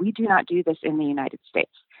 And we do not do this in the United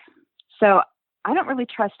States. So I don't really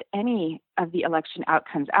trust any of the election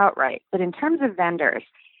outcomes outright. But in terms of vendors,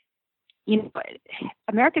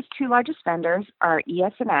 America's 2 largest vendors are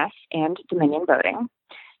ES&S and Dominion Voting.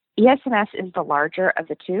 ES&S is the larger of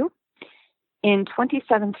the 2. In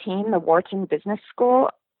 2017, the Wharton Business School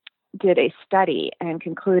did a study and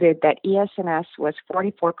concluded that ES&S was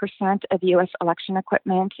 44% of U.S. election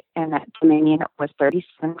equipment and that Dominion was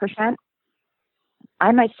 37%.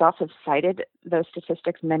 I myself have cited those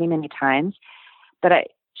statistics many, many times, but I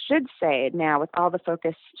should say now with all the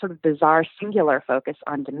focus, sort of bizarre singular focus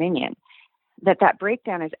on Dominion, that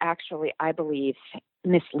breakdown is actually, I believe,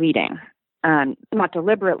 misleading. Not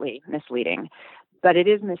deliberately misleading, but it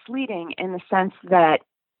is misleading in the sense that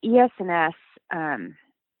ES&S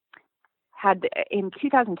had in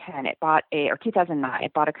 2010 or 2009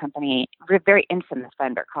 it bought a company, a very infamous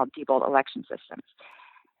vendor called Diebold Election Systems,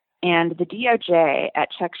 and the DOJ at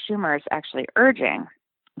Chuck Schumer's actually urging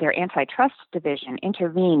their antitrust division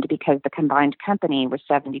intervened because the combined company was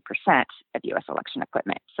 70% of U.S. election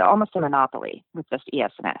equipment, so almost a monopoly with just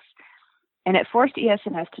ES&S. And it forced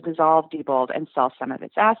ES&S to dissolve Diebold and sell some of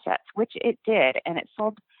its assets, which it did, and it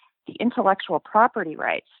sold the intellectual property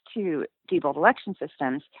rights to Diebold Election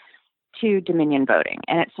Systems to Dominion Voting,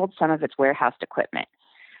 and it sold some of its warehoused equipment.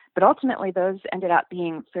 But ultimately, those ended up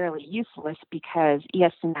being fairly useless because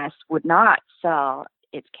ES&S would not sell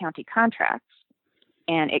its county contracts,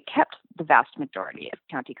 and it kept the vast majority of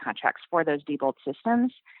county contracts for those Diebold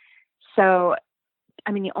systems. So,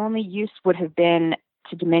 the only use would have been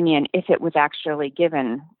to Dominion if it was actually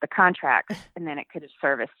given the contracts, and then it could have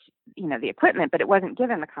serviced, the equipment, but it wasn't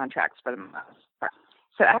given the contracts for the most part.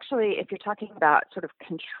 So actually, if you're talking about sort of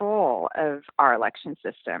control of our election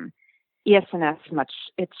system, ES&S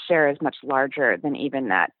its share is much larger than even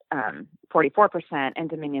that 44%, and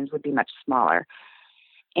Dominion's would be much smaller.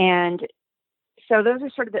 And so those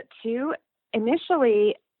are sort of the 2.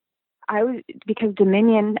 Initially, because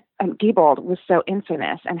Dominion Diebold was so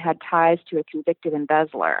infamous and had ties to a convicted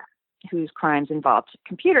embezzler whose crimes involved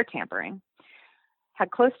computer tampering, had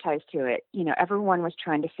close ties to it, everyone was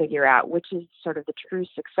trying to figure out which is sort of the true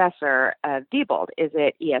successor of Diebold. Is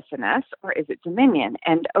it ES&S or is it Dominion?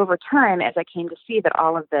 And over time, as I came to see that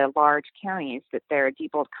all of the large counties that their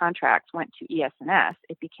Diebold contracts went to ES&S,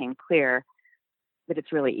 it became clear that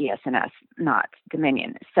it's really ES&S, not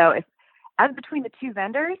Dominion. So as between the two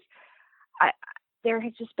vendors, there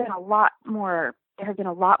has just been a lot more. There have been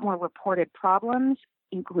a lot more reported problems,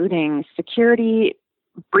 including security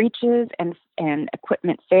breaches and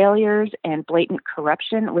equipment failures and blatant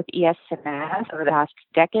corruption with ES&S over the past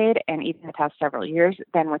decade and even the past several years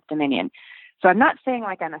than with Dominion. So I'm not saying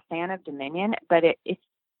like I'm a fan of Dominion, but if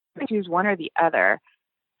I choose one or the other,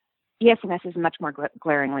 ES&S is much more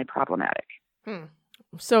glaringly problematic.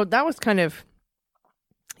 So that was kind of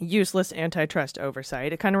useless antitrust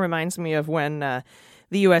oversight. It kind of reminds me of when the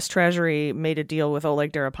U.S. Treasury made a deal with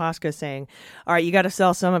Oleg Deripaska saying, all right, you got to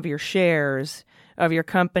sell some of your shares of your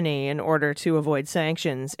company in order to avoid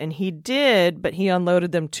sanctions. And he did, but he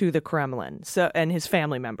unloaded them to the Kremlin and his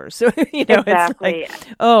family members. So, Exactly. It's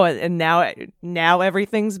like, oh, and now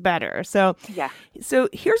everything's better. So, yeah. So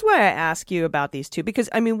here's why I ask you about these two, because,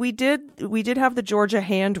 I mean, we did have the Georgia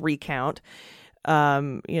hand recount, 4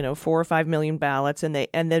 or 5 million ballots, and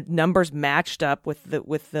the numbers matched up with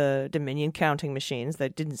the Dominion counting machines. They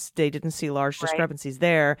didn't see large discrepancies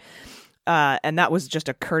there. And that was just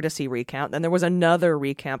a courtesy recount. Then there was another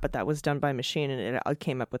recount, but that was done by machine, and it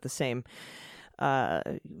came up with the same,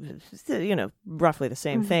 roughly the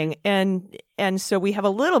same thing. And so we have a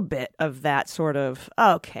little bit of that sort of,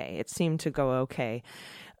 okay, it seemed to go okay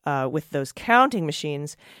with those counting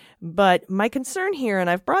machines. But my concern here, and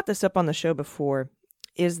I've brought this up on the show before,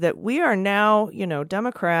 is that we are now,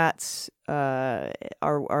 Democrats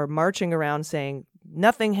are marching around saying,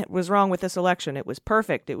 nothing was wrong with this election. It was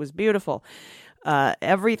perfect. It was beautiful.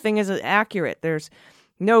 Everything is accurate. There's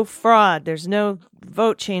no fraud. There's no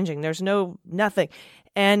vote changing. There's no nothing.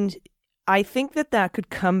 And I think that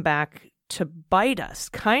could come back to bite us,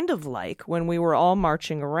 kind of like when we were all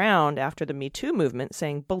marching around after the Me Too movement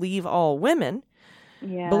saying, believe all women.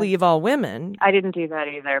 Yeah. Believe all women. I didn't do that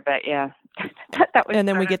either, but yeah. that was and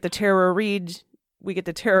then we get the Tara Reid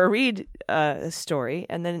story,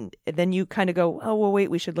 and then you kind of go, oh, well, wait,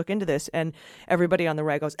 we should look into this. And everybody on the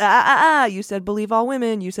right goes, you said believe all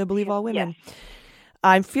women. You said believe all women. Yes.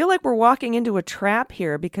 I feel like we're walking into a trap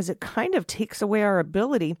here because it kind of takes away our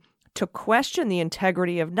ability to question the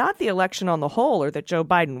integrity of not the election on the whole, or that Joe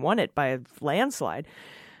Biden won it by a landslide,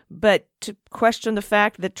 but to question the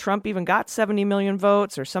fact that Trump even got 70 million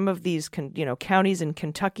votes, or some of these counties in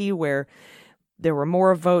Kentucky where there were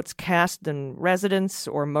more votes cast than residents,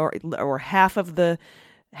 or half of the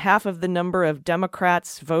number of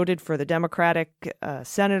Democrats voted for the Democratic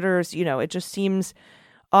senators. It just seems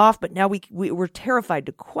off. But now we're terrified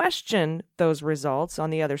to question those results on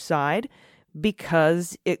the other side,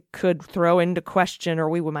 because it could throw into question, or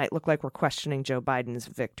we might look like we're questioning Joe Biden's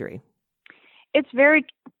victory. It's very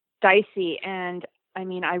dicey, and I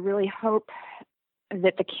mean, I really hope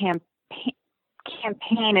that the campaign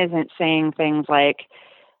isn't saying things like,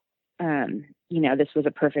 this was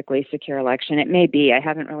a perfectly secure election. It may be. I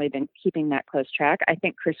haven't really been keeping that close track. I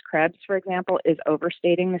think Chris Krebs, for example, is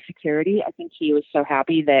overstating the security. I think he was so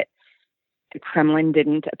happy that the Kremlin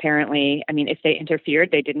didn't apparently, if they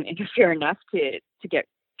interfered, they didn't interfere enough to get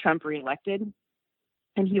Trump reelected.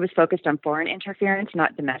 And he was focused on foreign interference,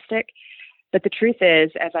 not domestic. But the truth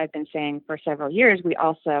is, as I've been saying for several years, we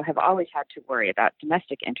also have always had to worry about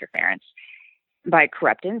domestic interference by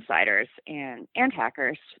corrupt insiders and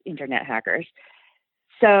hackers, internet hackers.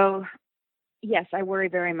 So, yes, I worry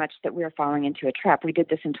very much that we are falling into a trap. We did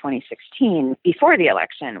this in 2016 before the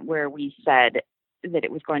election, where we said that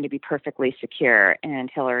it was going to be perfectly secure,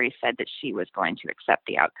 and Hillary said that she was going to accept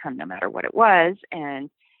the outcome no matter what it was. And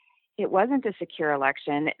it wasn't a secure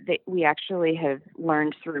election. We actually have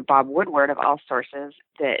learned through Bob Woodward of all sources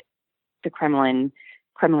that the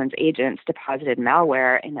Kremlin's agents deposited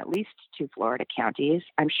malware in at least 2 Florida counties.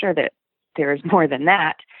 I'm sure that there is more than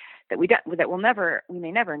that we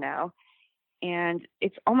may never know. And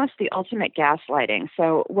it's almost the ultimate gaslighting.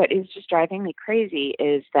 So what is just driving me crazy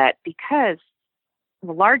is that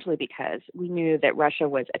largely because we knew that Russia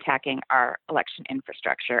was attacking our election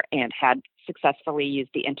infrastructure and had successfully used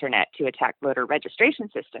the internet to attack voter registration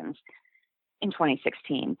systems in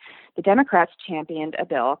 2016, the Democrats championed a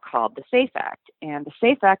bill called the SAFE Act. And the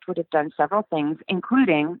SAFE Act would have done several things,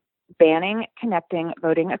 including banning connecting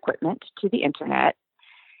voting equipment to the internet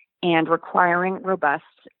and requiring robust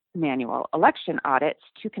manual election audits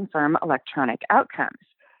to confirm electronic outcomes.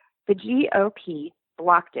 The GOP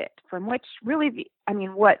blocked it, from which really,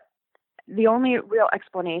 the only real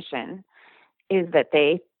explanation is that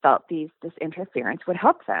they felt this interference would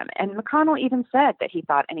help them. And McConnell even said that he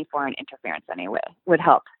thought any foreign interference anyway would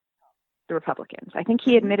help the Republicans. I think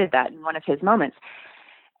he admitted that in one of his moments.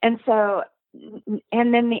 And so,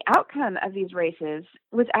 and then the outcome of these races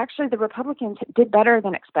was actually the Republicans did better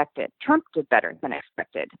than expected. Trump did better than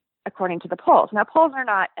expected, according to the polls. Now, polls are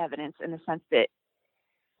not evidence in the sense that,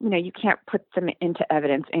 you can't put them into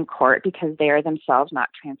evidence in court because they are themselves not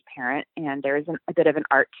transparent, and there is a bit of an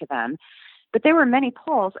art to them. But there were many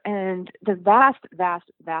polls, and the vast, vast,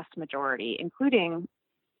 vast majority, including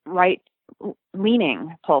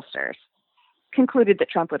right-leaning pollsters, concluded that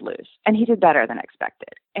Trump would lose, and he did better than expected.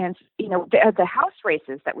 And, the House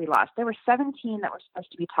races that we lost, there were 17 that were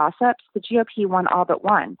supposed to be toss-ups. The GOP won all but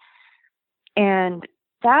one. And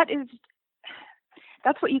that's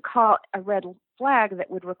what you call a red flag that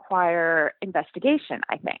would require investigation,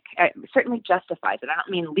 I think. It certainly justifies it. I don't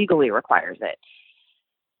mean legally requires it.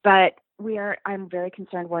 But I'm very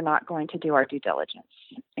concerned we're not going to do our due diligence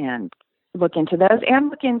and look into those and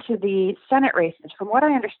look into the Senate races. From what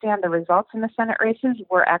I understand, the results in the Senate races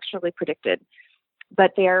were actually predicted,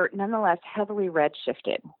 but they are nonetheless heavily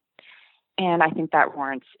red-shifted. And I think that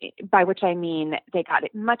warrants, by which I mean they got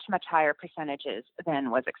much, much higher percentages than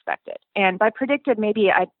was expected. And by predicted, maybe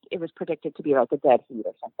it was predicted to be like a dead heat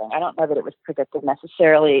or something. I don't know that it was predicted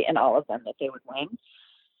necessarily in all of them that they would win.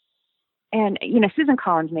 And, Susan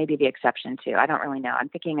Collins may be the exception too. I don't really know. I'm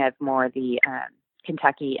thinking of more the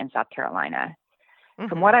Kentucky and South Carolina. Mm-hmm.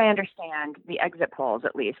 From what I understand, the exit polls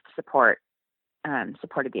at least supported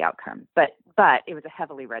the outcome. But it was a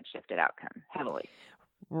heavily red-shifted outcome, heavily.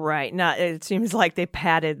 Right. It seems like they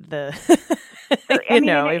padded the,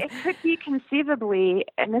 It could be conceivably,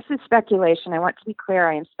 and this is speculation. I want to be clear,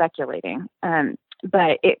 I am speculating.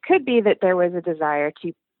 But it could be that there was a desire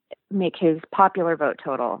to make his popular vote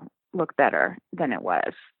total look better than it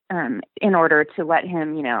was, in order to let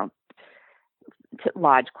him, to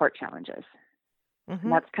lodge court challenges. Mm-hmm.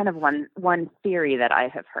 And that's kind of one theory that I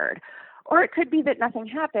have heard. Or it could be that nothing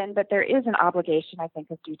happened, but there is an obligation, I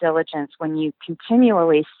think, of due diligence when you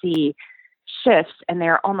continually see shifts, and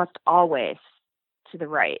they're almost always to the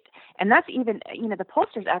right. And that's even, the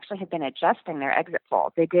pollsters actually have been adjusting their exit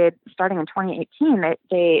poll. They did, starting in 2018,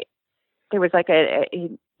 there was like a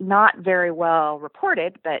not very well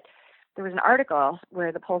reported, but there was an article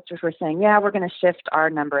where the pollsters were saying, yeah, we're going to shift our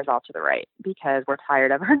numbers all to the right because we're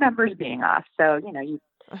tired of our numbers being off. So,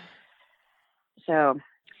 So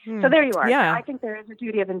there you are. Yeah. I think there is a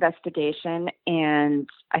duty of investigation, and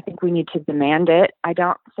I think we need to demand it. I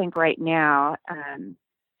don't think right now,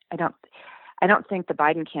 I don't think the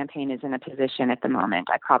Biden campaign is in a position at the moment.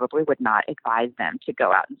 I probably would not advise them to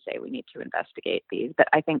go out and say we need to investigate these, but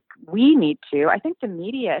I think we need to. I think the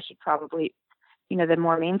media should probably, the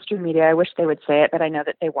more mainstream media, I wish they would say it, but I know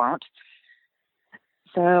that they won't.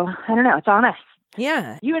 So I don't know. It's on us.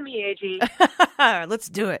 Yeah. You and me, AG. Let's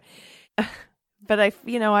do it. But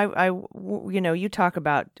you talk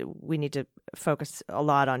about we need to focus a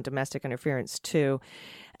lot on domestic interference too,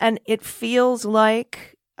 and it feels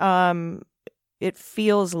like we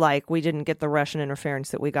didn't get the Russian interference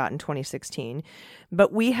that we got in 2016,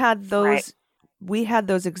 but we had those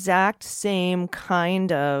exact same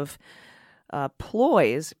kind of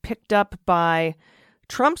ploys picked up by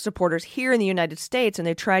Trump supporters here in the United States, and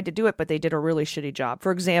they tried to do it, but they did a really shitty job.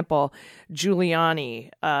 For example, Giuliani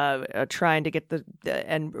trying to get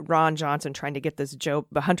and Ron Johnson trying to get this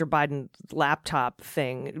Hunter Biden laptop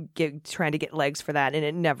thing, trying to get legs for that, and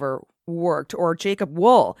it never worked. Or Jacob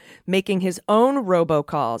Wool making his own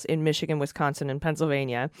robocalls in Michigan, Wisconsin, and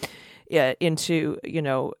Pennsylvania into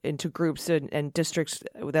groups and districts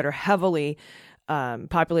that are heavily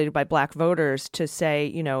populated by Black voters to say,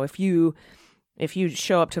 if you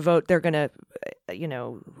show up to vote, they're going to,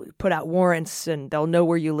 put out warrants and they'll know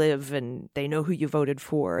where you live and they know who you voted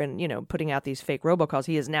for, and, putting out these fake robocalls.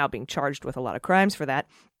 He is now being charged with a lot of crimes for that.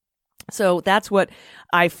 So that's what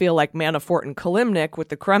I feel like Manafort and Kilimnik, with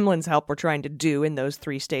the Kremlin's help, were trying to do in those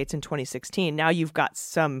 3 states in 2016. Now you've got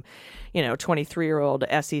some, 23-year-old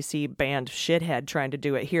SEC banned shithead trying to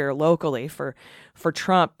do it here locally for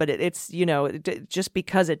Trump. But it's just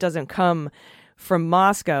because it doesn't come from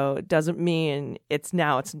Moscow doesn't mean it's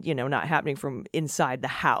not happening from inside the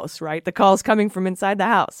house, right? The call's coming from inside the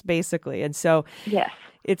house, basically. And so yes.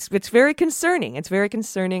 It's very concerning. It's very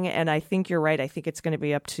concerning, and I think you're right. I think it's going to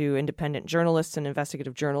be up to independent journalists and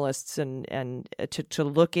investigative journalists and to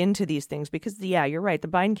look into these things, because you're right. The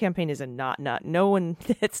Biden campaign is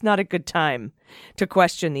it's not a good time to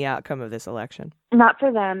question the outcome of this election. Not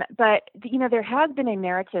for them, but there has been a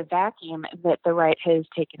narrative vacuum that the right has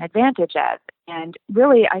taken advantage of, and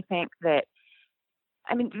really, I think that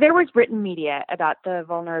I mean, there was written media about the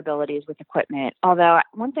vulnerabilities with equipment, although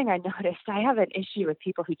one thing I noticed, I have an issue with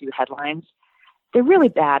people who do headlines. They're really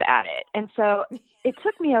bad at it. And so it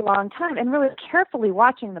took me a long time and really carefully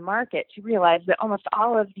watching the market to realize that almost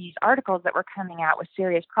all of these articles that were coming out with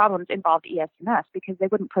serious problems involved ES&S because they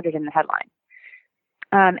wouldn't put it in the headline.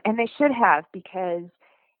 And they should have, because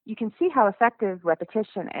you can see how effective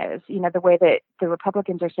repetition is. You know, the way that the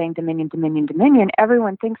Republicans are saying Dominion, Dominion, Dominion,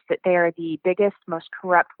 everyone thinks that they are the biggest, most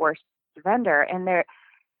corrupt, worst vendor. And they're,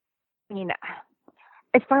 I mean,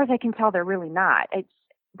 as far as I can tell, they're really not. It's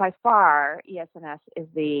by far ES&S is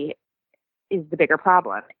the bigger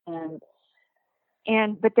problem.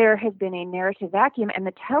 But there has been a narrative vacuum, and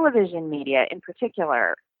the television media in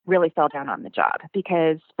particular really fell down on the job,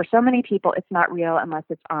 because for so many people, it's not real unless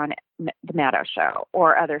it's on the Maddow show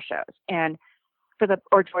or other shows,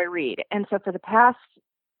 or Joy Reid. And so for the past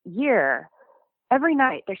year, every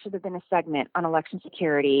night there should have been a segment on election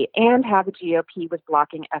security and how the GOP was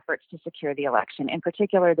blocking efforts to secure the election, in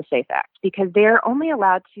particular the SAFE Act, because they're only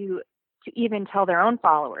allowed to even tell their own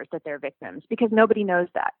followers that they're victims, because nobody knows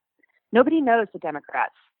that. Nobody knows the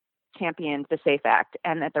Democrats championed the SAFE Act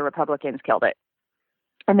and that the Republicans killed it,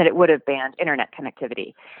 and that it would have banned internet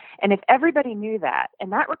connectivity. And if everybody knew that,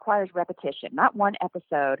 and that requires repetition, not one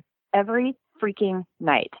episode, every freaking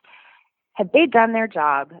night, had they done their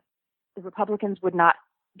job, the Republicans would not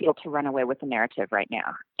be able to run away with the narrative right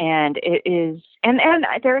now. And it is, and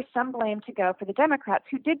there is some blame to go for the Democrats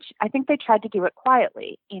who did, I think they tried to do it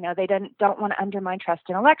quietly. You know, they don't want to undermine trust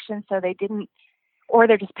in elections, so they didn't, or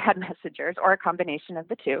they're just bad messengers, or a combination of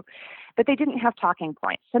the two, but they didn't have talking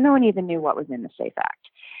points. So no one even knew what was in the SAFE Act.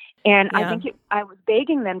 And yeah. I think I was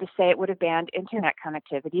begging them to say it would have banned internet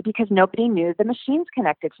connectivity because nobody knew the machines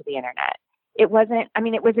connected to the internet. It wasn't, I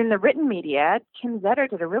mean, it was in the written media. Kim Zetter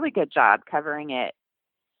did a really good job covering it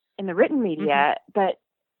in the written media, but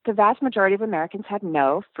the vast majority of Americans had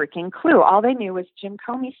no freaking clue. All they knew was Jim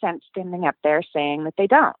Comey standing up there saying that they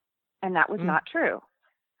don't. And that was not true.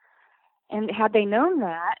 And had they known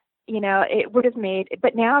that, you know, it would have made,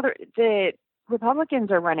 but now the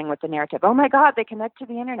Republicans are running with the narrative. Oh my God, they connect to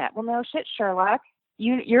the internet. Well, no shit, Sherlock.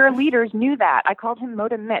 Your leaders knew that. I called him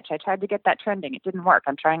Modem Mitch. I tried to get that trending. It didn't work.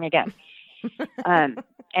 I'm trying again.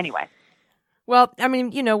 Anyway. Well, I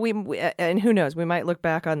mean, you know, we and who knows, we might look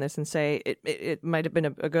back on this and say it might have been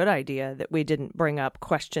a good idea that we didn't bring up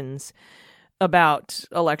questions about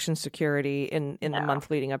election security in the month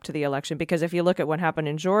leading up to the election. Because if you look at what happened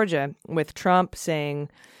in Georgia with Trump saying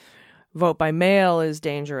vote by mail is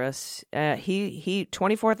dangerous,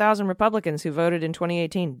 24,000 Republicans who voted in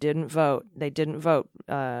 2018 didn't vote. They didn't vote,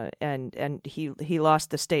 and he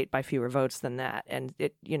lost the state by fewer votes than that. And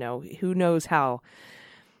it, you know, who knows how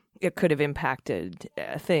it could have impacted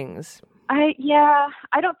things. I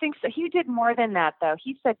don't think so. He did more than that, though.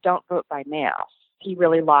 He said don't vote by mail. He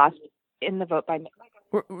really lost in the vote by mail.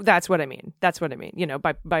 That's what I mean. You know,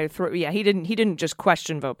 he didn't just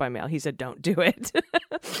question vote by mail. He said don't do it.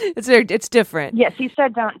 It's different. Yes, he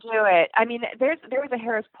said don't do it. I mean, there was a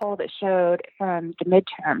Harris poll that showed from the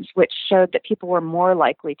midterms, which showed that people were more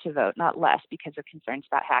likely to vote, not less, because of concerns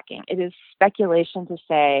about hacking. It is speculation to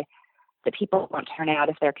say that people won't turn out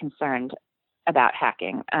if they're concerned about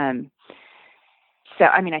hacking. So,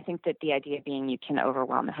 I mean, I think that the idea being you can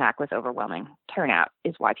overwhelm the hack with overwhelming turnout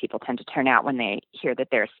is why people tend to turn out when they hear that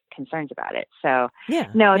there's concerns about it. So,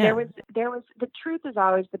 there was the truth is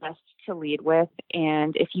always the best to lead with,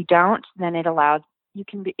 and if you don't, then it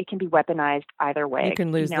can be weaponized either way. You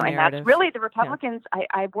can lose the narrative. And that's really the Republicans. Yeah.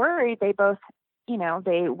 I worry they both, you know,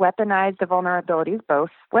 they weaponize the vulnerabilities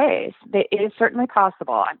both ways. It is certainly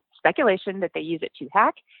possible. Speculation that they use it to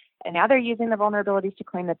hack, and now they're using the vulnerabilities to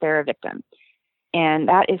claim that they're a victim. And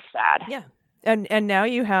that is sad. Yeah. And now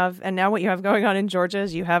what you have going on in Georgia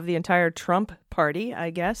is you have the entire Trump party, I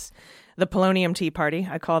guess, the Polonium Tea Party,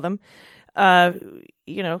 I call them,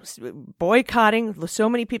 you know, boycotting so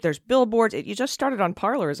many people. There's billboards. You just started on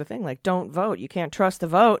Parler as a thing, like don't vote. You can't trust the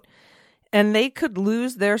vote. And they could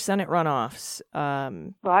lose their Senate runoffs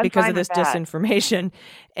because of this disinformation,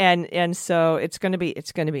 and so it's going to be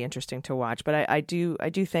interesting to watch. But I do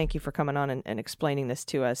thank you for coming on and explaining this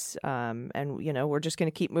to us. And you know, we're just going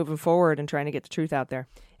to keep moving forward and trying to get the truth out there.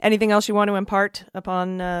 Anything else you want to impart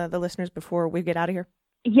upon the listeners before we get out of here?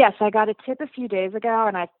 Yes, I got a tip a few days ago,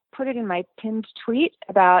 and I put it in my pinned tweet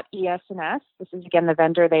about ES&S. This is, again, the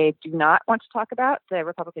vendor they do not want to talk about, the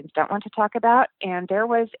Republicans don't want to talk about, and there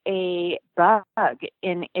was a bug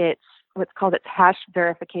in what's called its hash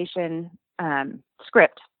verification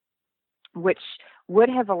script, which would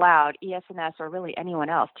have allowed ES&S or really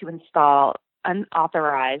anyone else to install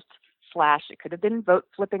unauthorized / it could have been vote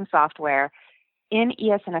flipping software in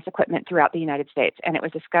ESNS equipment throughout the United States. And it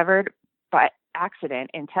was discovered by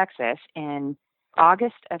accident in Texas in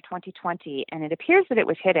August of 2020. And it appears that it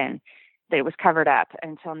was hidden, that it was covered up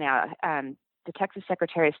until now. The Texas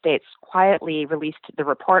Secretary of State quietly released the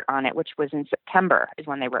report on it, which was in September is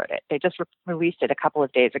when they wrote it. They just released it a couple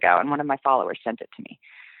of days ago, and one of my followers sent it to me.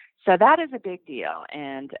 So that is a big deal.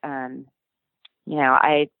 And,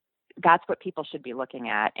 that's what people should be looking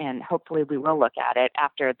at. And hopefully we will look at it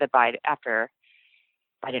after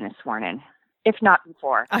Biden is sworn in, if not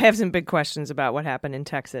before. I have some big questions about what happened in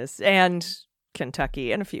Texas and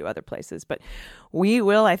Kentucky and a few other places, but we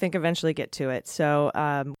will, I think, eventually get to it. So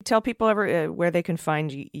tell people where they can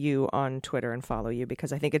find you on Twitter and follow you,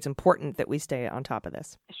 because I think it's important that we stay on top of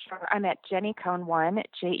this. Sure. I'm at Jenny Cohn 1,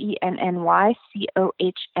 JennyCohn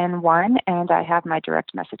 1, and I have my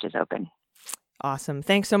direct messages open. Awesome.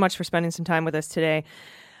 Thanks so much for spending some time with us today.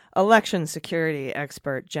 Election security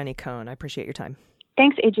expert Jenny Cohn. I appreciate your time.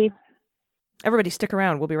 Thanks, AG. Everybody stick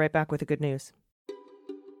around. We'll be right back with the good news.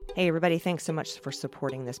 Hey, everybody. Thanks so much for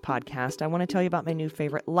supporting this podcast. I want to tell you about my new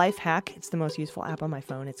favorite life hack. It's the most useful app on my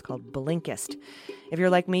phone. It's called Blinkist. If you're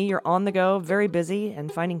like me, you're on the go, very busy,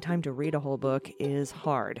 and finding time to read a whole book is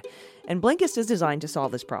hard. And Blinkist is designed to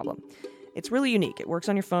solve this problem. It's really unique. It works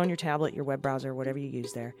on your phone, your tablet, your web browser, whatever you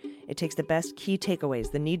use there. It takes the best key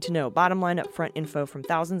takeaways, the need-to-know, bottom-line up-front info from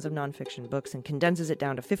thousands of nonfiction books and condenses it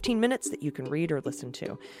down to 15 minutes that you can read or listen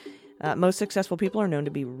to. Most successful people are known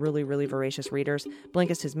to be really, really voracious readers.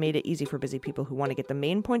 Blinkist has made it easy for busy people who want to get the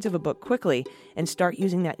main points of a book quickly and start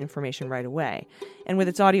using that information right away. And with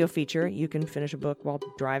its audio feature, you can finish a book while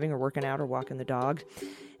driving or working out or walking the dog.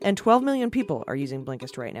 And 12 million people are using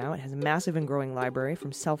Blinkist right now. It has a massive and growing library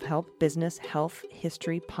from self-help, business, health,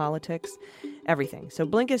 history, politics, everything. So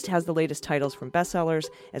Blinkist has the latest titles from bestsellers,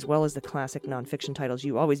 as well as the classic nonfiction titles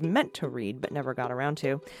you always meant to read but never got around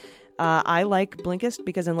to. I like Blinkist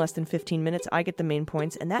because in less than 15 minutes, I get the main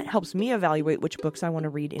points, and that helps me evaluate which books I want to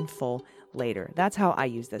read in full later. That's how I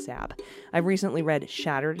use this app. I've recently read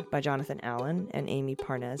Shattered by Jonathan Allen and Amy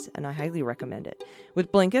Parnes, and I highly recommend it.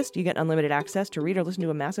 With Blinkist, you get unlimited access to read or listen to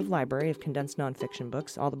a massive library of condensed nonfiction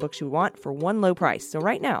books, all the books you want for one low price. So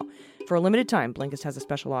right now, for a limited time, Blinkist has a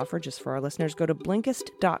special offer just for our listeners. Go to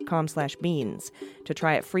Blinkist.com/beans to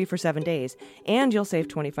try it free for 7 days, and you'll save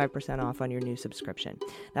 25% off on your new subscription.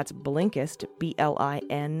 That's Blinkist, Blinkist,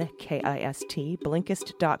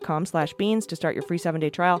 Blinkist.com/beans to start your free 7-day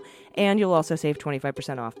trial, and you'll also save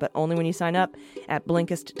 25% off, but only when you sign up at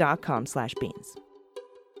Blinkist.com/beans.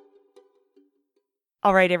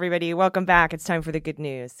 All right, everybody, welcome back. It's time for the good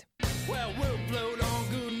news. Well, we'll float on,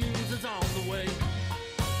 good news is on the way.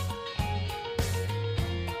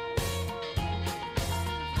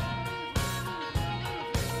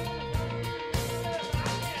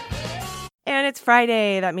 And it's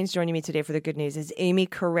Friday. That means joining me today for the good news is Amy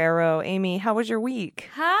Carrero. Amy, how was your week?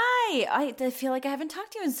 Hi. I feel like I haven't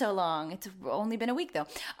talked to you in so long. It's only been a week though,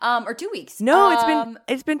 or 2 weeks. No,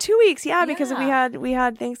 it's been 2 weeks. Yeah, because yeah. we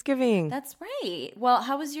had Thanksgiving. That's right. Well,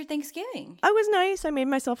 how was your Thanksgiving? I was nice. I made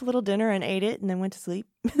myself a little dinner and ate it, and then went to sleep.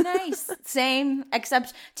 Nice. Same.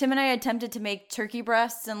 Except Tim and I attempted to make turkey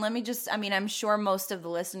breasts, and I'm sure most of the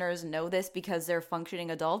listeners know this because they're functioning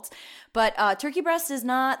adults, but turkey breast is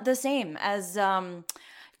not the same as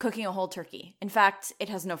cooking a whole turkey. In fact, it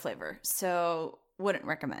has no flavor, so wouldn't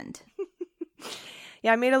recommend.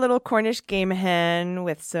 Yeah, I made a little Cornish game hen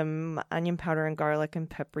with some onion powder and garlic and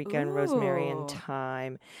paprika and rosemary and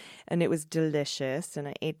thyme. And it was delicious. And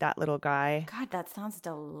I ate that little guy. God, that sounds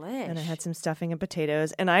delicious. And I had some stuffing and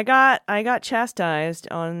potatoes. And I got chastised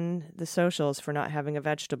on the socials for not having a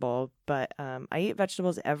vegetable. But I eat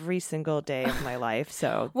vegetables every single day of my life.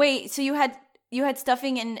 So wait, so you had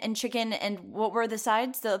stuffing and chicken, and what were the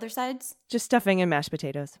sides, the other sides? Just stuffing and mashed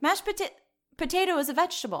potatoes. Potato is a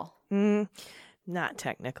vegetable. Not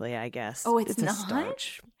technically, I guess. Oh, it's a not?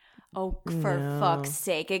 starch. Oh, for fuck's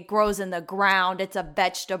sake. It grows in the ground. It's a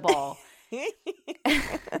vegetable.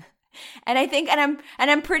 And I think, and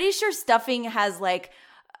I'm pretty sure stuffing has like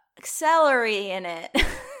celery in it.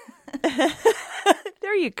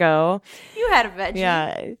 There you go. You had a veggie.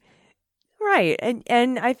 Yeah. Right.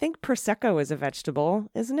 And I think Prosecco is a vegetable,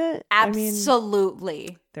 isn't it?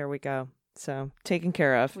 Absolutely. There we go. So taken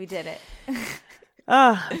care of. We did it.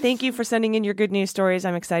 Thank you for sending in your good news stories.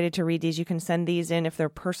 I'm excited to read these. You can send these in if they're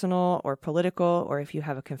personal or political, or if you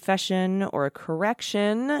have a confession or a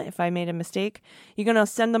correction. If I made a mistake, you're going to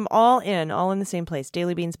send them all in the same place,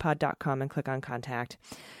 dailybeanspod.com, and click on contact.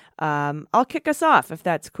 I'll kick us off if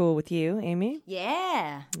that's cool with you, Amy.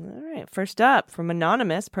 Yeah. All right. First up, from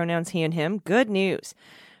Anonymous, pronouns he and him, good news.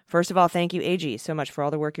 First of all, thank you, AG, so much for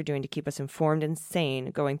all the work you're doing to keep us informed and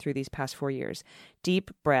sane going through these past 4 years.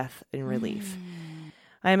 Deep breath and relief.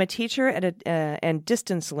 I am a teacher and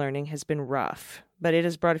distance learning has been rough, but it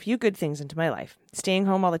has brought a few good things into my life. Staying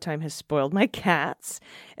home all the time has spoiled my cats,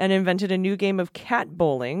 and invented a new game of cat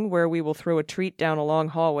bowling where we will throw a treat down a long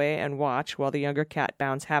hallway and watch while the younger cat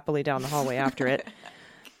bounds happily down the hallway after it.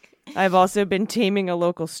 I've also been taming a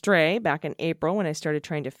local stray. Back in April when I started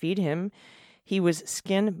trying to feed him, he was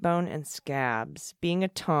skin, bone, and scabs. Being a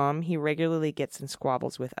Tom, he regularly gets in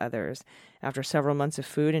squabbles with others. After several months of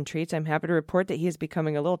food and treats, I'm happy to report that he is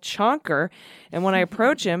becoming a little chonker, and when I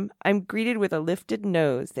approach him, I'm greeted with a lifted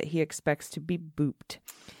nose that he expects to be booped.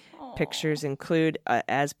 Pictures include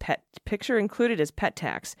picture included as pet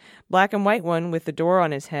tax. Black and white one with the door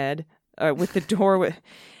on his head, with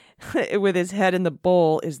his head in the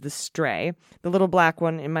bowl is the stray. The little black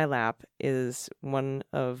one in my lap is one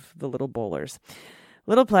of the little bowlers.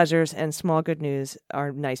 Little pleasures and small good news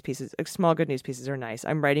are nice pieces. Small good news pieces are nice.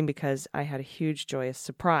 I'm writing because I had a huge joyous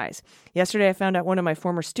surprise. Yesterday, I found out one of my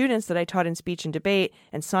former students that I taught in speech and debate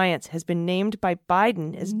and science has been named by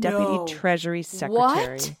Biden as Deputy Treasury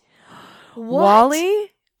Secretary. What?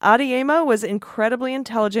 Wally Adeyemo was incredibly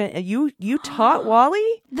intelligent. You taught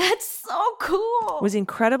Wally? That's so cool. Was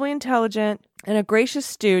incredibly intelligent and a gracious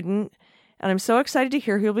student. And I'm so excited to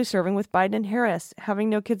hear he'll be serving with Biden and Harris. Having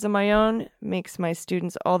no kids of my own makes my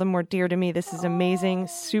students all the more dear to me. This is amazing.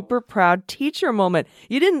 Super proud teacher moment.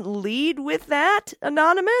 You didn't lead with that,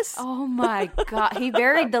 Anonymous? Oh my God. He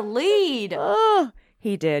buried the lead. Oh,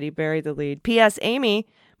 he did. He buried the lead. P.S. Amy,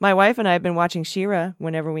 my wife and I have been watching She-Ra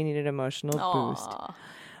whenever we need an emotional boost.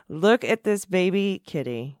 Look at this baby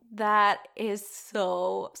kitty. That is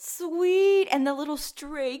so sweet. And the little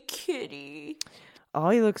stray kitty. Oh,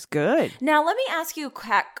 he looks good. Now, let me ask you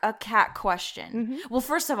a cat question. Mm-hmm. Well,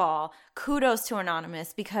 first of all, kudos to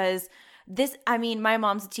Anonymous because my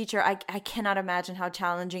mom's a teacher. I cannot imagine how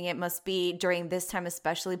challenging it must be during this time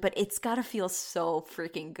especially, but it's got to feel so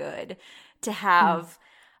freaking good to have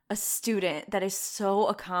a student that is so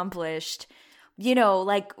accomplished,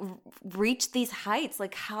 reach these heights.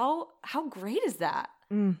 Like how great is that?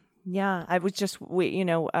 Yeah, I was just,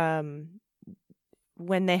 when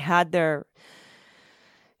they had their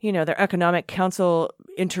economic council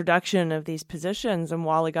introduction of these positions and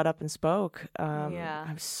Wally got up and spoke.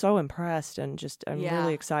 I'm so impressed and I'm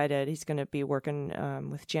really excited. He's going to be working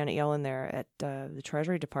with Janet Yellen there at the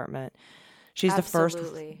Treasury Department. She's the first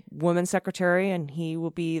woman secretary, and he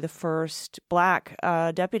will be the first Black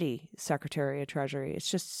deputy secretary of Treasury. It's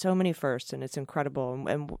just so many firsts, and it's incredible.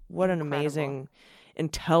 And what an amazing,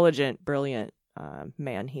 intelligent, brilliant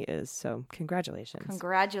man he is. So congratulations.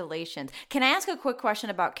 Congratulations. Can I ask a quick question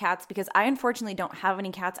about cats? Because I unfortunately don't have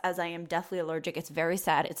any cats, as I am deathly allergic. It's very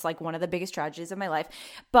sad. It's like one of the biggest tragedies of my life.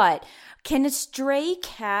 But can a stray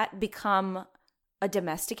cat become a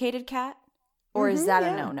domesticated cat? Or is that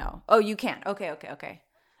a no-no? Oh, you can. Okay.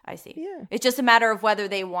 I see. Yeah. It's just a matter of whether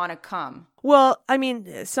they want to come. Well, I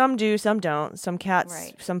mean, some do, some don't. Some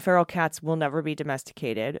cats, some feral cats will never be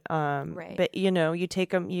domesticated. But, you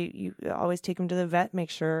take them, you always take them to the vet, make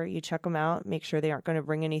sure you check them out, make sure they aren't going to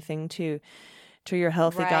bring anything to your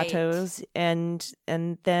healthy gatos. And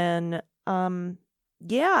then,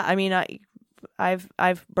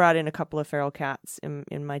 I've brought in a couple of feral cats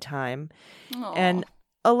in my time. Aww. And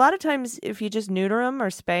a lot of times, if you just neuter them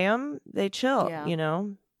or spay them, they chill, Yeah.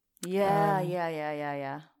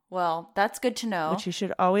 Well, that's good to know. Which you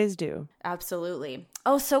should always do. Absolutely.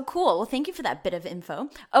 Oh, so cool. Well, thank you for that bit of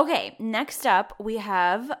info. Okay, next up, we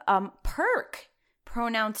have Perk,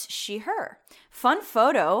 pronouns she, her. Fun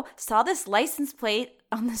photo. Saw this license plate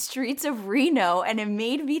on the streets of Reno, and it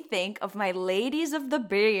made me think of my ladies of the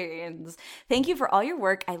beans. Thank you for all your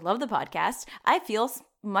work. I love the podcast. I feel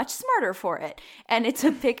much smarter for it. And it's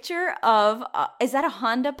a picture of, is that a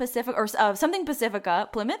Honda Pacifica or something Pacifica,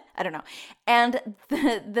 Plymouth? I don't know. And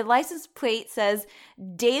the license plate says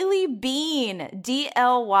Daily Bean, DLYBEAN.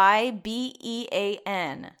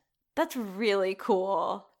 That's really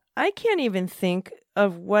cool. I can't even think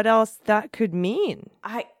of what else that could mean.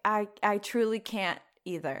 I truly can't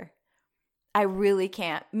either. I really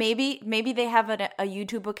can't. Maybe they have a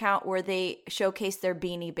YouTube account where they showcase their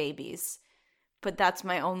beanie babies. But that's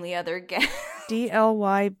my only other guess.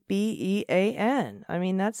 DLYBEAN. I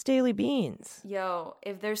mean, that's Daily Beans. Yo,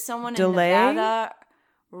 if there's someone in Nevada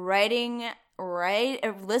listening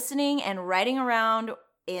and riding around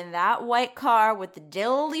in that white car with the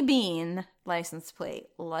Daily Bean license plate,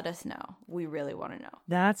 let us know. We really want to know.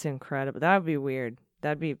 That's incredible. That would be weird.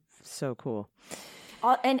 That'd be so cool.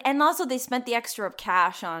 And also they spent the extra of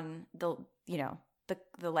cash on the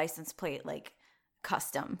license plate, like,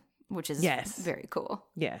 custom, which is very cool.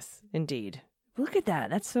 Yes, indeed. Look at that.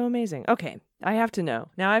 That's so amazing. Okay, I have to know.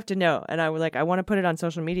 Now I have to know. And I want to put it on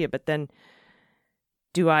social media, but then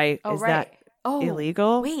is that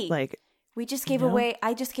illegal? Wait. Like, we just gave away,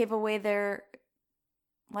 I just gave away their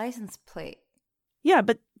license plate. Yeah,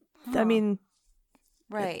 but I mean.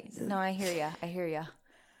 Right. No, I hear you.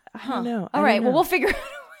 I don't know. All right. Well, we'll figure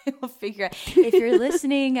out. If you're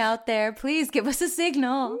listening out there, please give us a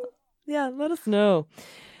signal. Yeah, let us know.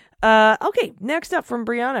 Okay, next up from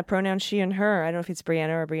Brianna, pronouns she and her. I don't know if it's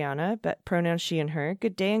Brianna or Brianna, but pronouns she and her.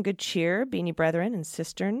 Good day and good cheer, Beanie Brethren and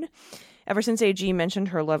Cistern. Ever since AG mentioned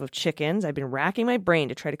her love of chickens, I've been racking my brain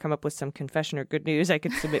to try to come up with some confession or good news I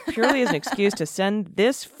could submit purely as an excuse to send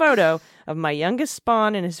this photo of my youngest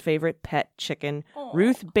spawn and his favorite pet chicken,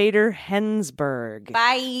 Ruth Bader Hensberg.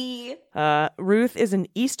 Bye. Ruth is an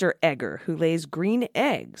Easter egger who lays green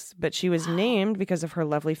eggs, but she was named because of her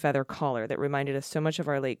lovely feather collar that reminded us so much of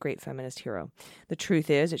our late great feminist hero. The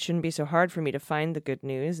truth is, it shouldn't be so hard for me to find the good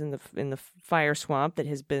news in the fire swamp that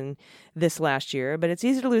has been this last year, but it's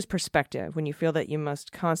easy to lose perspective when you feel that you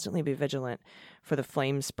must constantly be vigilant for the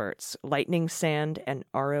flame spurts, lightning, sand, and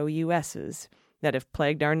ROUSs that have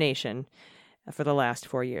plagued our nation for the last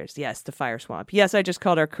 4 years. Yes, the fire swamp. Yes, I just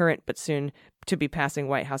called our current but soon to be passing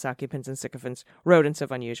White House occupants and sycophants rodents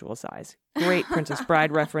of unusual size. Great Princess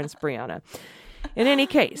Bride reference, Brianna. In any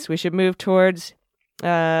case, we should move towards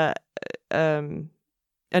a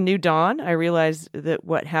new dawn. I realize that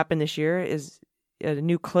what happened this year is a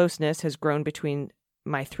new closeness has grown between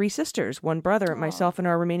my 3 sisters, 1 brother, myself, and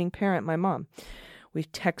our remaining parent, my mom.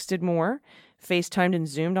 We've texted more, FaceTimed and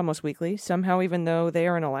Zoomed almost weekly. Somehow, even though they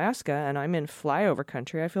are in Alaska and I'm in flyover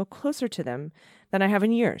country, I feel closer to them than I have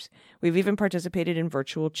in years. We've even participated in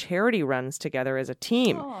virtual charity runs together as a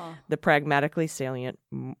team. Aww. The pragmatically salient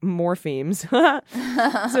morphemes.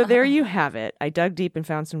 So there you have it. I dug deep and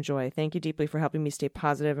found some joy. Thank you deeply for helping me stay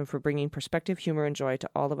positive and for bringing perspective, humor, and joy to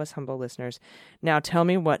all of us humble listeners. Now tell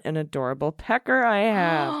me what an adorable pecker I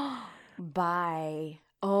have. Bye.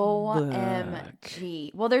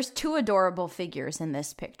 OMG. Well, there's 2 adorable figures in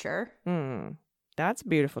this picture. That's a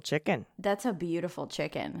beautiful chicken. That's a beautiful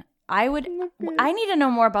chicken. I need to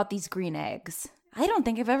know more about these green eggs. I don't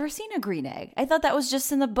think I've ever seen a green egg. I thought that was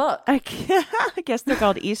just in the book. I guess they're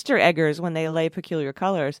called Easter eggers when they lay peculiar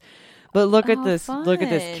colors. But look at this. Fun. Look at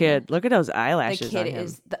this kid. Look at those eyelashes. The kid on him.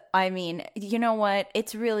 is. I mean, you know what?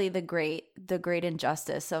 It's really the great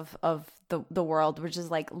injustice of the world, which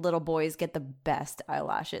is like little boys get the best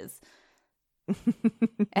eyelashes,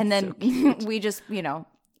 and then we just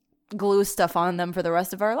glue stuff on them for the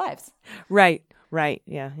rest of our lives. Right.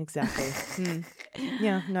 Yeah. Exactly.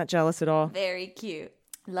 Yeah. Not jealous at all. Very cute.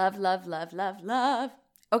 Love.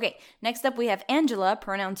 Okay, next up we have Angela,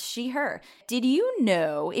 pronouns she, her. Did you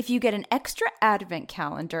know if you get an extra advent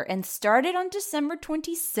calendar and start it on December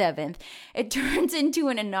 27th, it turns into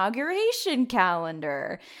an inauguration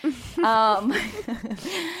calendar?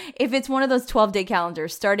 If it's one of those 12-day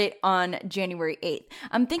calendars, start it on January 8th.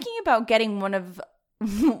 I'm thinking about getting one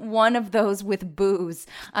of those with booze.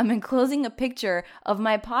 I'm enclosing a picture of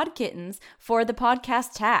my pod kittens for the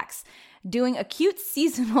podcast tax. Doing a cute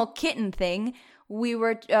seasonal kitten thing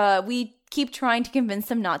we keep trying to convince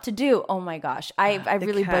them not to do. Oh my gosh. I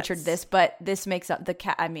really butchered this, but this makes up the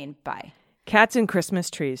cat. I mean, bye. Cats in Christmas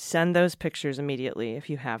trees. Send those pictures immediately if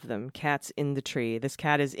you have them. Cats in the tree. This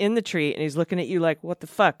cat is in the tree and he's looking at you like, what the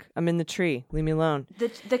fuck? I'm in the tree. Leave me alone.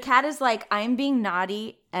 The cat is like, I'm being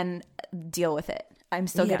naughty and deal with it. I'm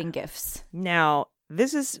still getting gifts. Now,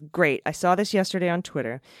 this is great. I saw this yesterday on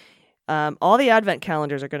Twitter. All the advent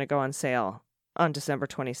calendars are going to go on sale on December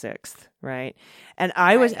 26th, right? And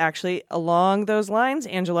I was actually along those lines,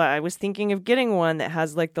 Angela. I was thinking of getting one that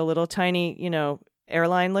has like the little tiny,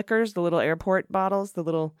 airline liquors, the little airport bottles, the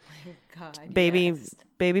little baby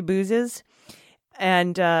boozes.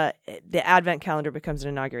 And the advent calendar becomes an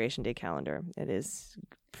inauguration day calendar. That is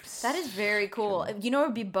very cool. It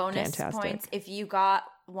would be bonus points if you got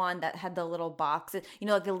one that had the little boxes,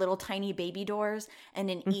 like the little tiny baby doors, and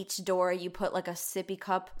in each door you put like a sippy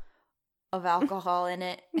cup of alcohol in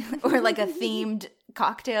it, or like a themed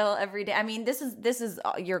cocktail every day. I mean, this is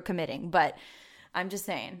you're committing, but I'm just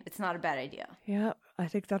saying it's not a bad idea. Yeah, I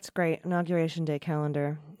think that's great. Inauguration day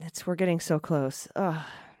calendar. We're getting so close.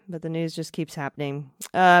 But the news just keeps happening.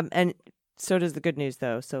 And so does the good news,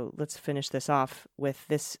 though. So let's finish this off with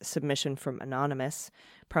this submission from Anonymous,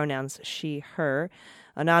 pronouns she, her.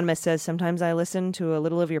 Anonymous says, sometimes I listen to a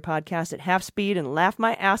little of your podcast at half speed and laugh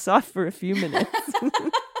my ass off for a few minutes.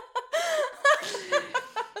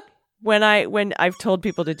 when I've told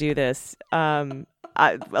people to do this,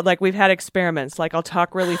 like we've had experiments. Like I'll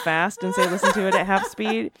talk really fast and say listen to it at half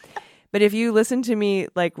speed. But if you listen to me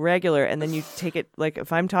like regular and then you take it like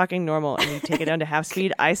if I'm talking normal and you take it down to half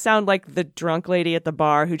speed, I sound like the drunk lady at the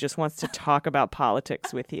bar who just wants to talk about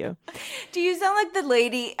politics with you. Do you sound like the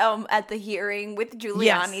lady at the hearing with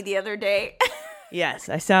Giuliani the other day? Yes,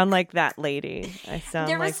 I sound like that lady.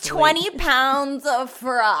 There was 20 pounds of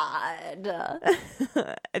fraud.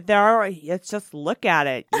 It's just look at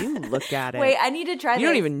it. You look at it. Wait, I need to try this. You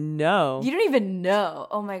don't even know. You don't even know.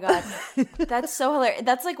 Oh my God. That's so hilarious.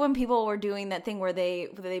 That's like when people were doing that thing where they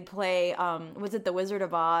play, was it The Wizard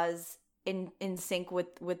of Oz in sync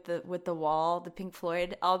with the Wall, the Pink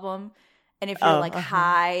Floyd album? And if you're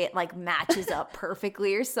high, it like matches up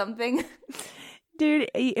perfectly or something.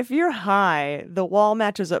 Dude, if you're high, the Wall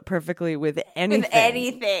matches up perfectly with anything. With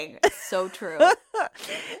anything. So true.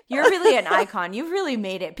 You're really an icon. You've really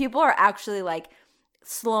made it. People are actually like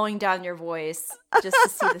slowing down your voice just to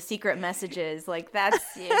see the secret messages. Like that's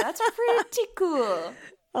pretty cool.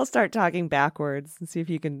 I'll start talking backwards and see if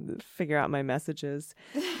you can figure out my messages.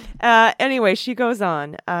 Anyway, she goes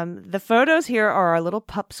on. The photos here are our little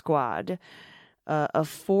pup squad of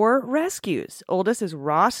 4 rescues. Oldest is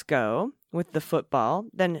Roscoe with the football,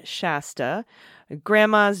 then Shasta,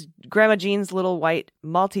 Grandma Jean's little white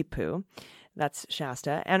Maltipoo, that's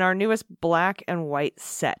Shasta, and our newest black and white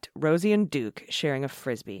set, Rosie and Duke, sharing a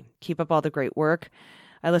Frisbee. Keep up all the great work.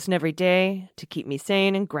 I listen every day to keep me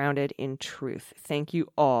sane and grounded in truth. Thank you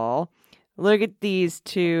all. Look at these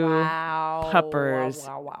 2 puppers.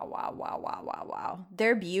 Wow.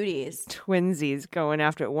 They're beauties. Twinsies going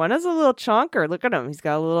after it. One is a little chonker. Look at him. He's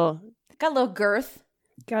got a little girth.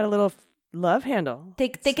 Got a little love handle.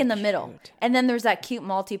 Thick in the middle. And then there's that cute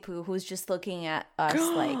Maltipoo who's just looking at us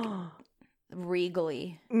like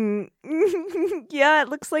regally. Yeah, it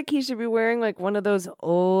looks like he should be wearing like one of those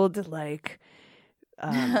old like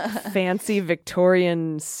fancy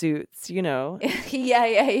Victorian suits, you know.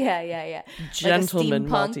 Yeah. Gentleman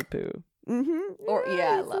like Maltipoo. Or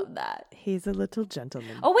I love that. He's a little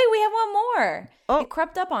gentleman. Oh wait, we have one more. Oh. It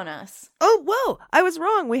crept up on us. Oh, whoa! I was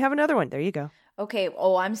wrong. We have another one. There you go. Okay.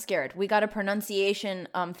 Oh, I'm scared. We got a pronunciation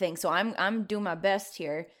thing, so I'm doing my best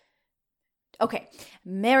here. Okay,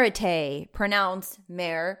 Merite, pronounced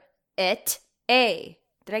mer-et-a.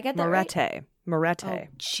 Did I get that right? Morete. Oh,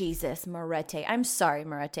 Jesus, Morete. I'm sorry,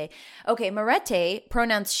 Morete. Okay, Morete,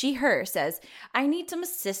 pronouns she, her, says, I need some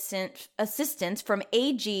assistance from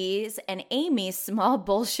AG's and Amy's small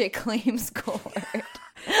bullshit claims court.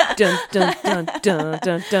 Dun, dun, dun, dun,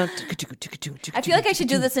 dun, dun. I feel like I should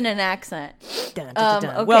do this in an accent. Dun, dun, dun,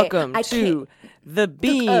 dun. Okay, Welcome to the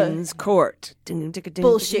Beans Court.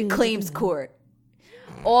 Bullshit claims court.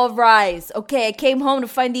 All rise. Okay, I came home to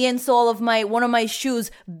find the insole of one of my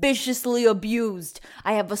shoes viciously abused.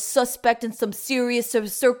 I have a suspect and some serious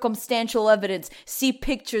circumstantial evidence. See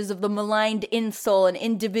pictures of the maligned insole and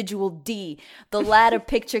individual D. The latter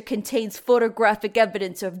picture contains photographic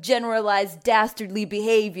evidence of generalized dastardly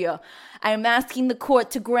behavior. I am asking the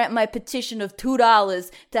court to grant my petition of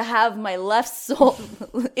 $2 to have my left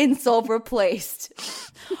insole replaced.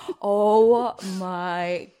 Oh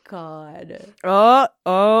my God.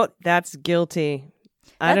 Oh, that's guilty.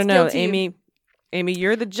 I don't know, guilty. Amy,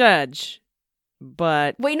 you're the judge,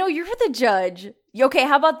 but... Wait, no, you're the judge. Okay,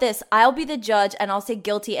 how about this? I'll be the judge and I'll say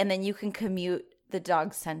guilty and then you can commute the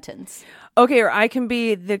dog's sentence. Okay, or I can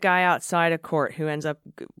be the guy outside of court who ends up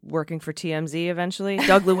working for TMZ eventually.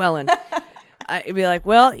 Doug Llewellyn. I'd be like,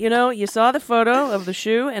 well, you saw the photo of the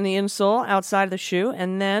shoe and the insole outside of the shoe,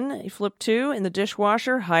 and then you flip 2 in the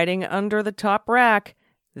dishwasher hiding under the top rack.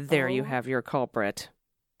 There you have your culprit.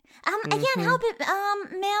 I can't help it,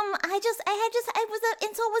 ma'am. The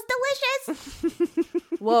insole was delicious.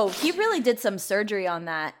 Whoa, he really did some surgery on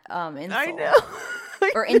that insole. I know.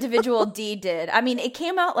 Or individual D did. I mean, it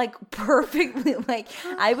came out like perfectly. Like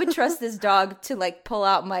I would trust this dog to like pull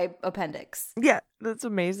out my appendix. Yeah, that's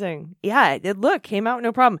amazing. Yeah, it came out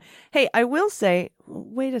no problem. Hey, I will say,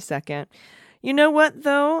 wait a second. You know what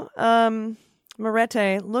though?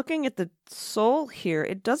 Morete, looking at the sole here,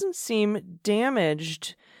 it doesn't seem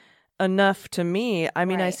damaged enough to me. I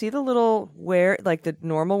mean, right. I see the little wear, like the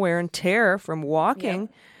normal wear and tear from walking. Yep.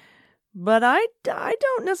 But I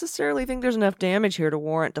don't necessarily think there's enough damage here to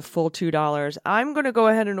warrant the full $2. I'm going to go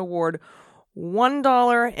ahead and award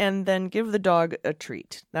 $1 and then give the dog a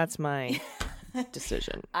treat. That's my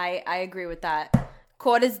decision. I agree with that.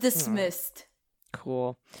 Court is dismissed.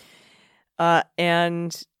 Cool.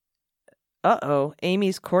 And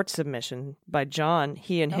Amy's court submission by John,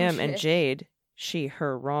 he and him, and Jade, she,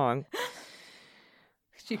 her, wrong.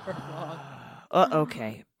 She, her, wrong.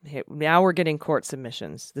 Okay. Now we're getting court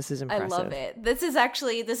submissions. This is impressive. I love it. This is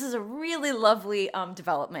a really lovely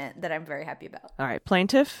development that I'm very happy about. All right.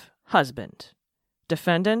 Plaintiff, husband.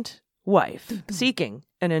 Defendant, wife. Seeking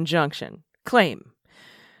an injunction. Claim.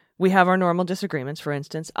 We have our normal disagreements. For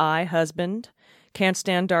instance, I, husband, can't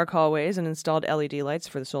stand dark hallways and installed LED lights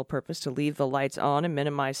for the sole purpose to leave the lights on and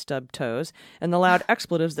minimize stubbed toes and the loud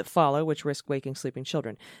expletives that follow, which risk waking sleeping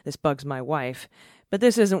children. This bugs my wife. But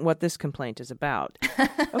this isn't what this complaint is about.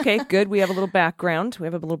 Okay, good. We have a little background. We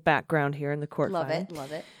have a little background here in the court Love file. it.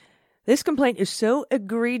 Love it. This complaint is so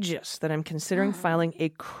egregious that I'm considering filing a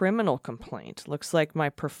criminal complaint. Looks like my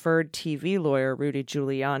preferred TV lawyer, Rudy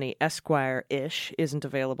Giuliani Esquire-ish, isn't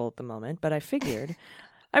available at the moment, but I figured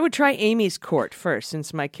I would try Amy's court first,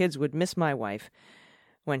 since my kids would miss my wife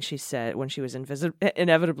when she was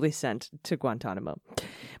inevitably sent to Guantanamo.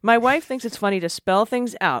 My wife thinks it's funny to spell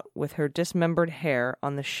things out with her dismembered hair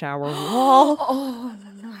on the shower wall. Oh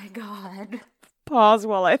my God. Pause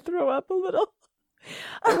while I throw up a little.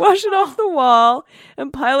 I wash it off the wall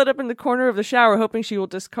and pile it up in the corner of the shower, hoping she will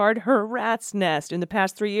discard her rat's nest. In the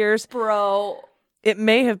past 3 years, Bro. it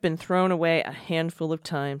may have been thrown away a handful of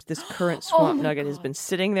times. This current swamp nugget has been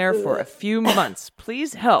sitting there for a few months.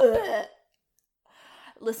 Please help.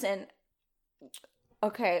 Listen.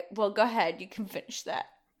 Okay, well, go ahead. You can finish that.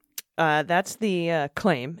 That's the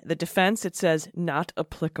claim. The defense, it says not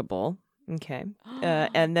applicable. Okay.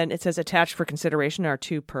 And then it says attached for consideration are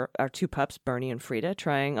two pups, Bernie and Frida,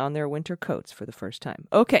 trying on their winter coats for the first time.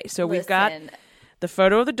 Okay, so we've got the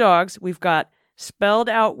photo of the dogs. We've got spelled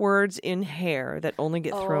out words in hair that only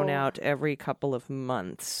get thrown out every couple of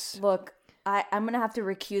months. Look, I'm going to have to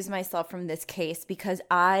recuse myself from this case because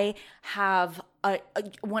I have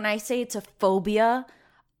when I say it's a phobia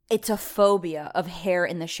of hair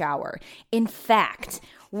in the shower. In fact,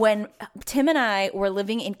 when Tim and I were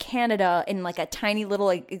living in Canada in like a tiny little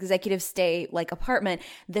executive stay apartment,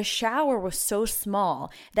 the shower was so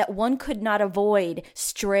small that one could not avoid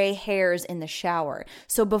stray hairs in the shower.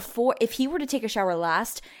 So if he were to take a shower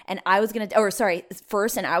first and I was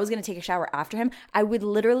going to take a shower after him, I would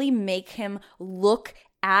literally make him look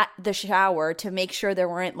at the shower to make sure there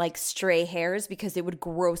weren't stray hairs because it would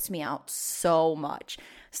gross me out so much.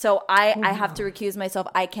 So I have to recuse myself.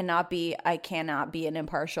 I cannot be an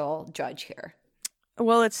impartial judge here.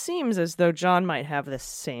 Well, it seems as though John might have the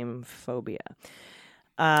same phobia.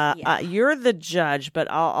 You're the judge, but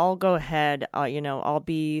I'll go ahead. I'll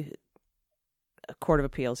be a court of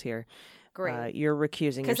appeals here. Great. You're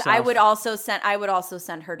recusing yourself. Because I would also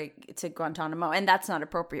send her to Guantanamo, and that's not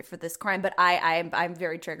appropriate for this crime. But I'm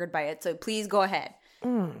very triggered by it. So please go ahead.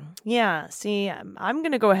 Yeah, see, I'm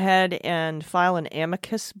going to go ahead and file an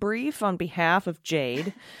amicus brief on behalf of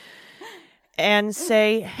Jade and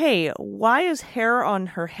say, hey, why is hair on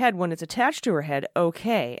her head when it's attached to her head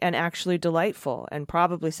okay and actually delightful and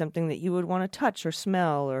probably something that you would want to touch or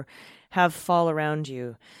smell or have fall around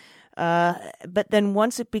you? But then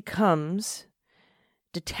once it becomes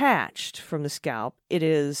detached from the scalp, it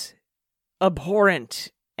is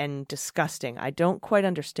abhorrent and disgusting. I don't quite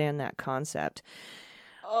understand that concept.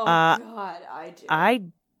 Oh, God, I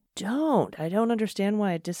do. I don't understand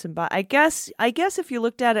why it disembodies. I guess if you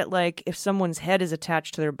looked at it like if someone's head is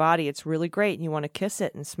attached to their body, it's really great and you want to kiss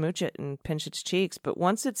it and smooch it and pinch its cheeks. But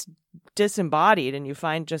once it's disembodied and you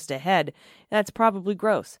find just a head, that's probably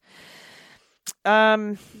gross.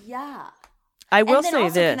 Yeah. I will say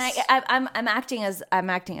also, this. I'm acting as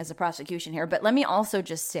a prosecution here, but let me also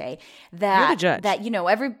just say that You're the judge.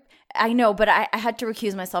 that I know, but I had to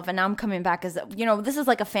recuse myself, and now I'm coming back as this is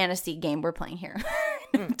like a fantasy game we're playing here.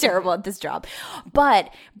 I'm terrible at this job, but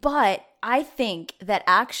I think that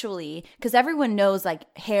actually, because everyone knows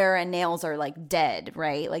hair and nails are dead,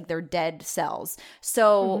 right? They're dead cells.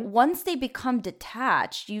 So once they become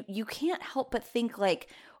detached, you can't help but think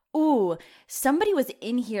ooh, somebody was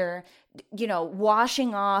in here,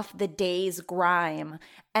 washing off the day's grime,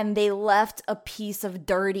 and they left a piece of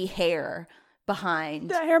dirty hair behind.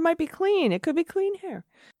 The hair might be clean. It could be clean hair.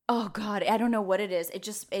 Oh God, I don't know what it is. It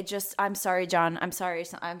just. I'm sorry, John. I'm sorry.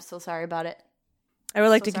 I'm so sorry about it. I would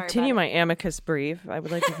like to continue my amicus brief. I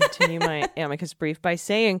would like to continue my amicus brief by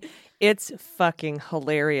saying it's fucking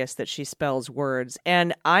hilarious that she spells words,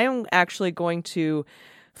 and I am actually going to.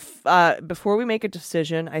 Before we make a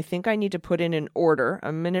decision, I think I need to put in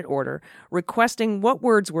a minute order, requesting what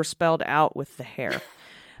words were spelled out with the hair.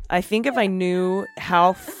 I think if I knew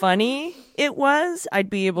how funny it was, I'd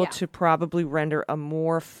be able to probably render a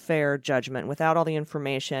more fair judgment. Without all the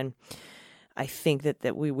information, I think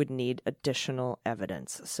that we would need additional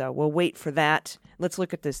evidence. So we'll wait for that. Let's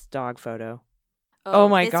look at this dog photo. Oh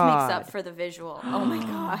my God. This makes up for the visual. Oh my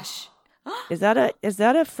gosh. Is that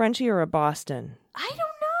a Frenchie or a Boston? I don't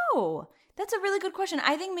know. That's a really good question.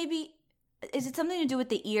 I think maybe, is it something to do with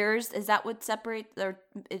the ears? Is that what separates, or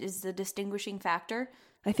is the distinguishing factor?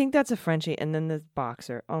 I think that's a Frenchie, and then the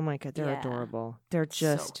boxer. Oh my God, they're Yeah. adorable. They're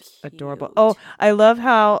just So adorable. cute. Oh, I love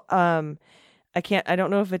how I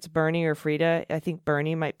don't know if it's Bernie or Frida. I think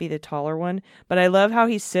Bernie might be the taller one, but I love how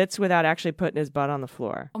he sits without actually putting his butt on the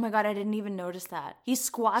floor. Oh my God, I didn't even notice that. He's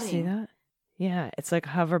squatting. See that? Yeah, it's like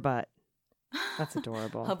hover butt. That's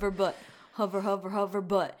adorable. Hover butt. Hover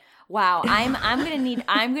butt. Wow, I'm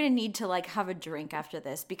gonna need to like have a drink after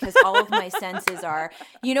this, because all of my senses are,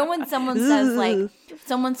 when someone says like,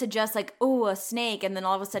 someone suggests like, oh, a snake, and then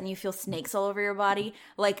all of a sudden you feel snakes all over your body.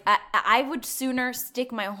 Like I would sooner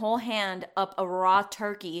stick my whole hand up a raw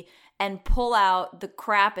turkey and pull out the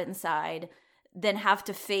crap inside than have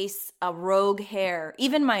to face a rogue hair,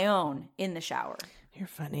 even my own, in the shower. You're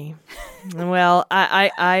funny. Well,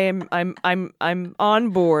 I'm on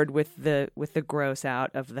board with the gross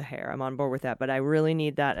out of the hair. I'm on board with that, but I really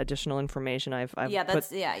need that additional information. You're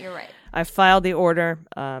right. I filed the order.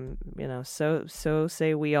 So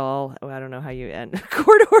say we all. Oh, I don't know how you end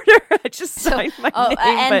court order. I just signed my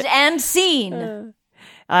name. And scene.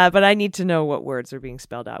 But I need to know what words are being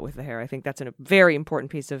spelled out with the hair. I think that's a very important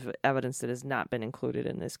piece of evidence that has not been included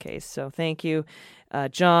in this case. So thank you,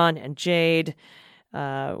 John and Jade.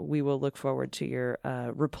 We will look forward to your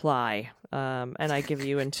reply. And I give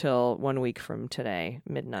you until 1 week from today,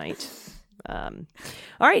 midnight. All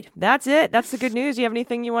right, that's it. That's the good news. Do you have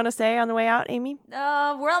anything you want to say on the way out, Amy?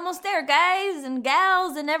 We're almost there, guys and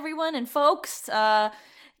gals and everyone and folks. I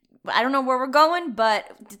don't know where we're going, but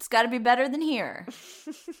it's got to be better than here.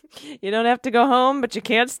 You don't have to go home, but you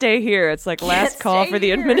can't stay here. It's like last call for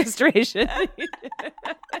the administration.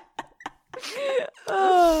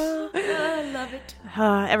 I love it.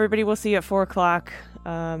 Everybody, we'll see you at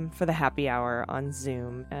 4:00 for the happy hour on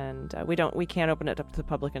Zoom, and we can't open it up to the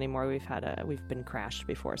public anymore. We've been crashed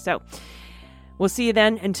before, so we'll see you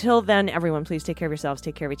then. Until then, everyone, please take care of yourselves,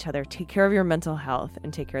 take care of each other, take care of your mental health,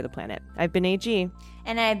 and take care of the planet. I've been AG,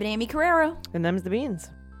 and I've been Amy Carrero, and them's the beans.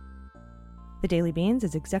 The Daily Beans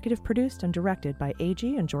is executive produced and directed by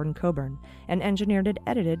AG and Jordan Coburn, and engineered and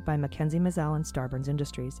edited by Mackenzie Mazzell and Starburns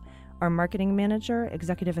Industries. Our marketing manager,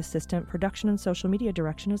 executive assistant, production and social media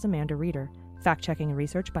direction is Amanda Reeder. Fact-checking and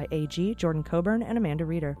research by AG, Jordan Coburn, and Amanda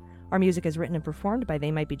Reeder. Our music is written and performed by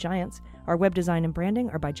They Might Be Giants. Our web design and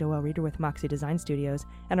branding are by Joelle Reeder with Moxie Design Studios,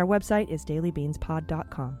 and our website is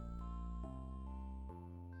dailybeanspod.com.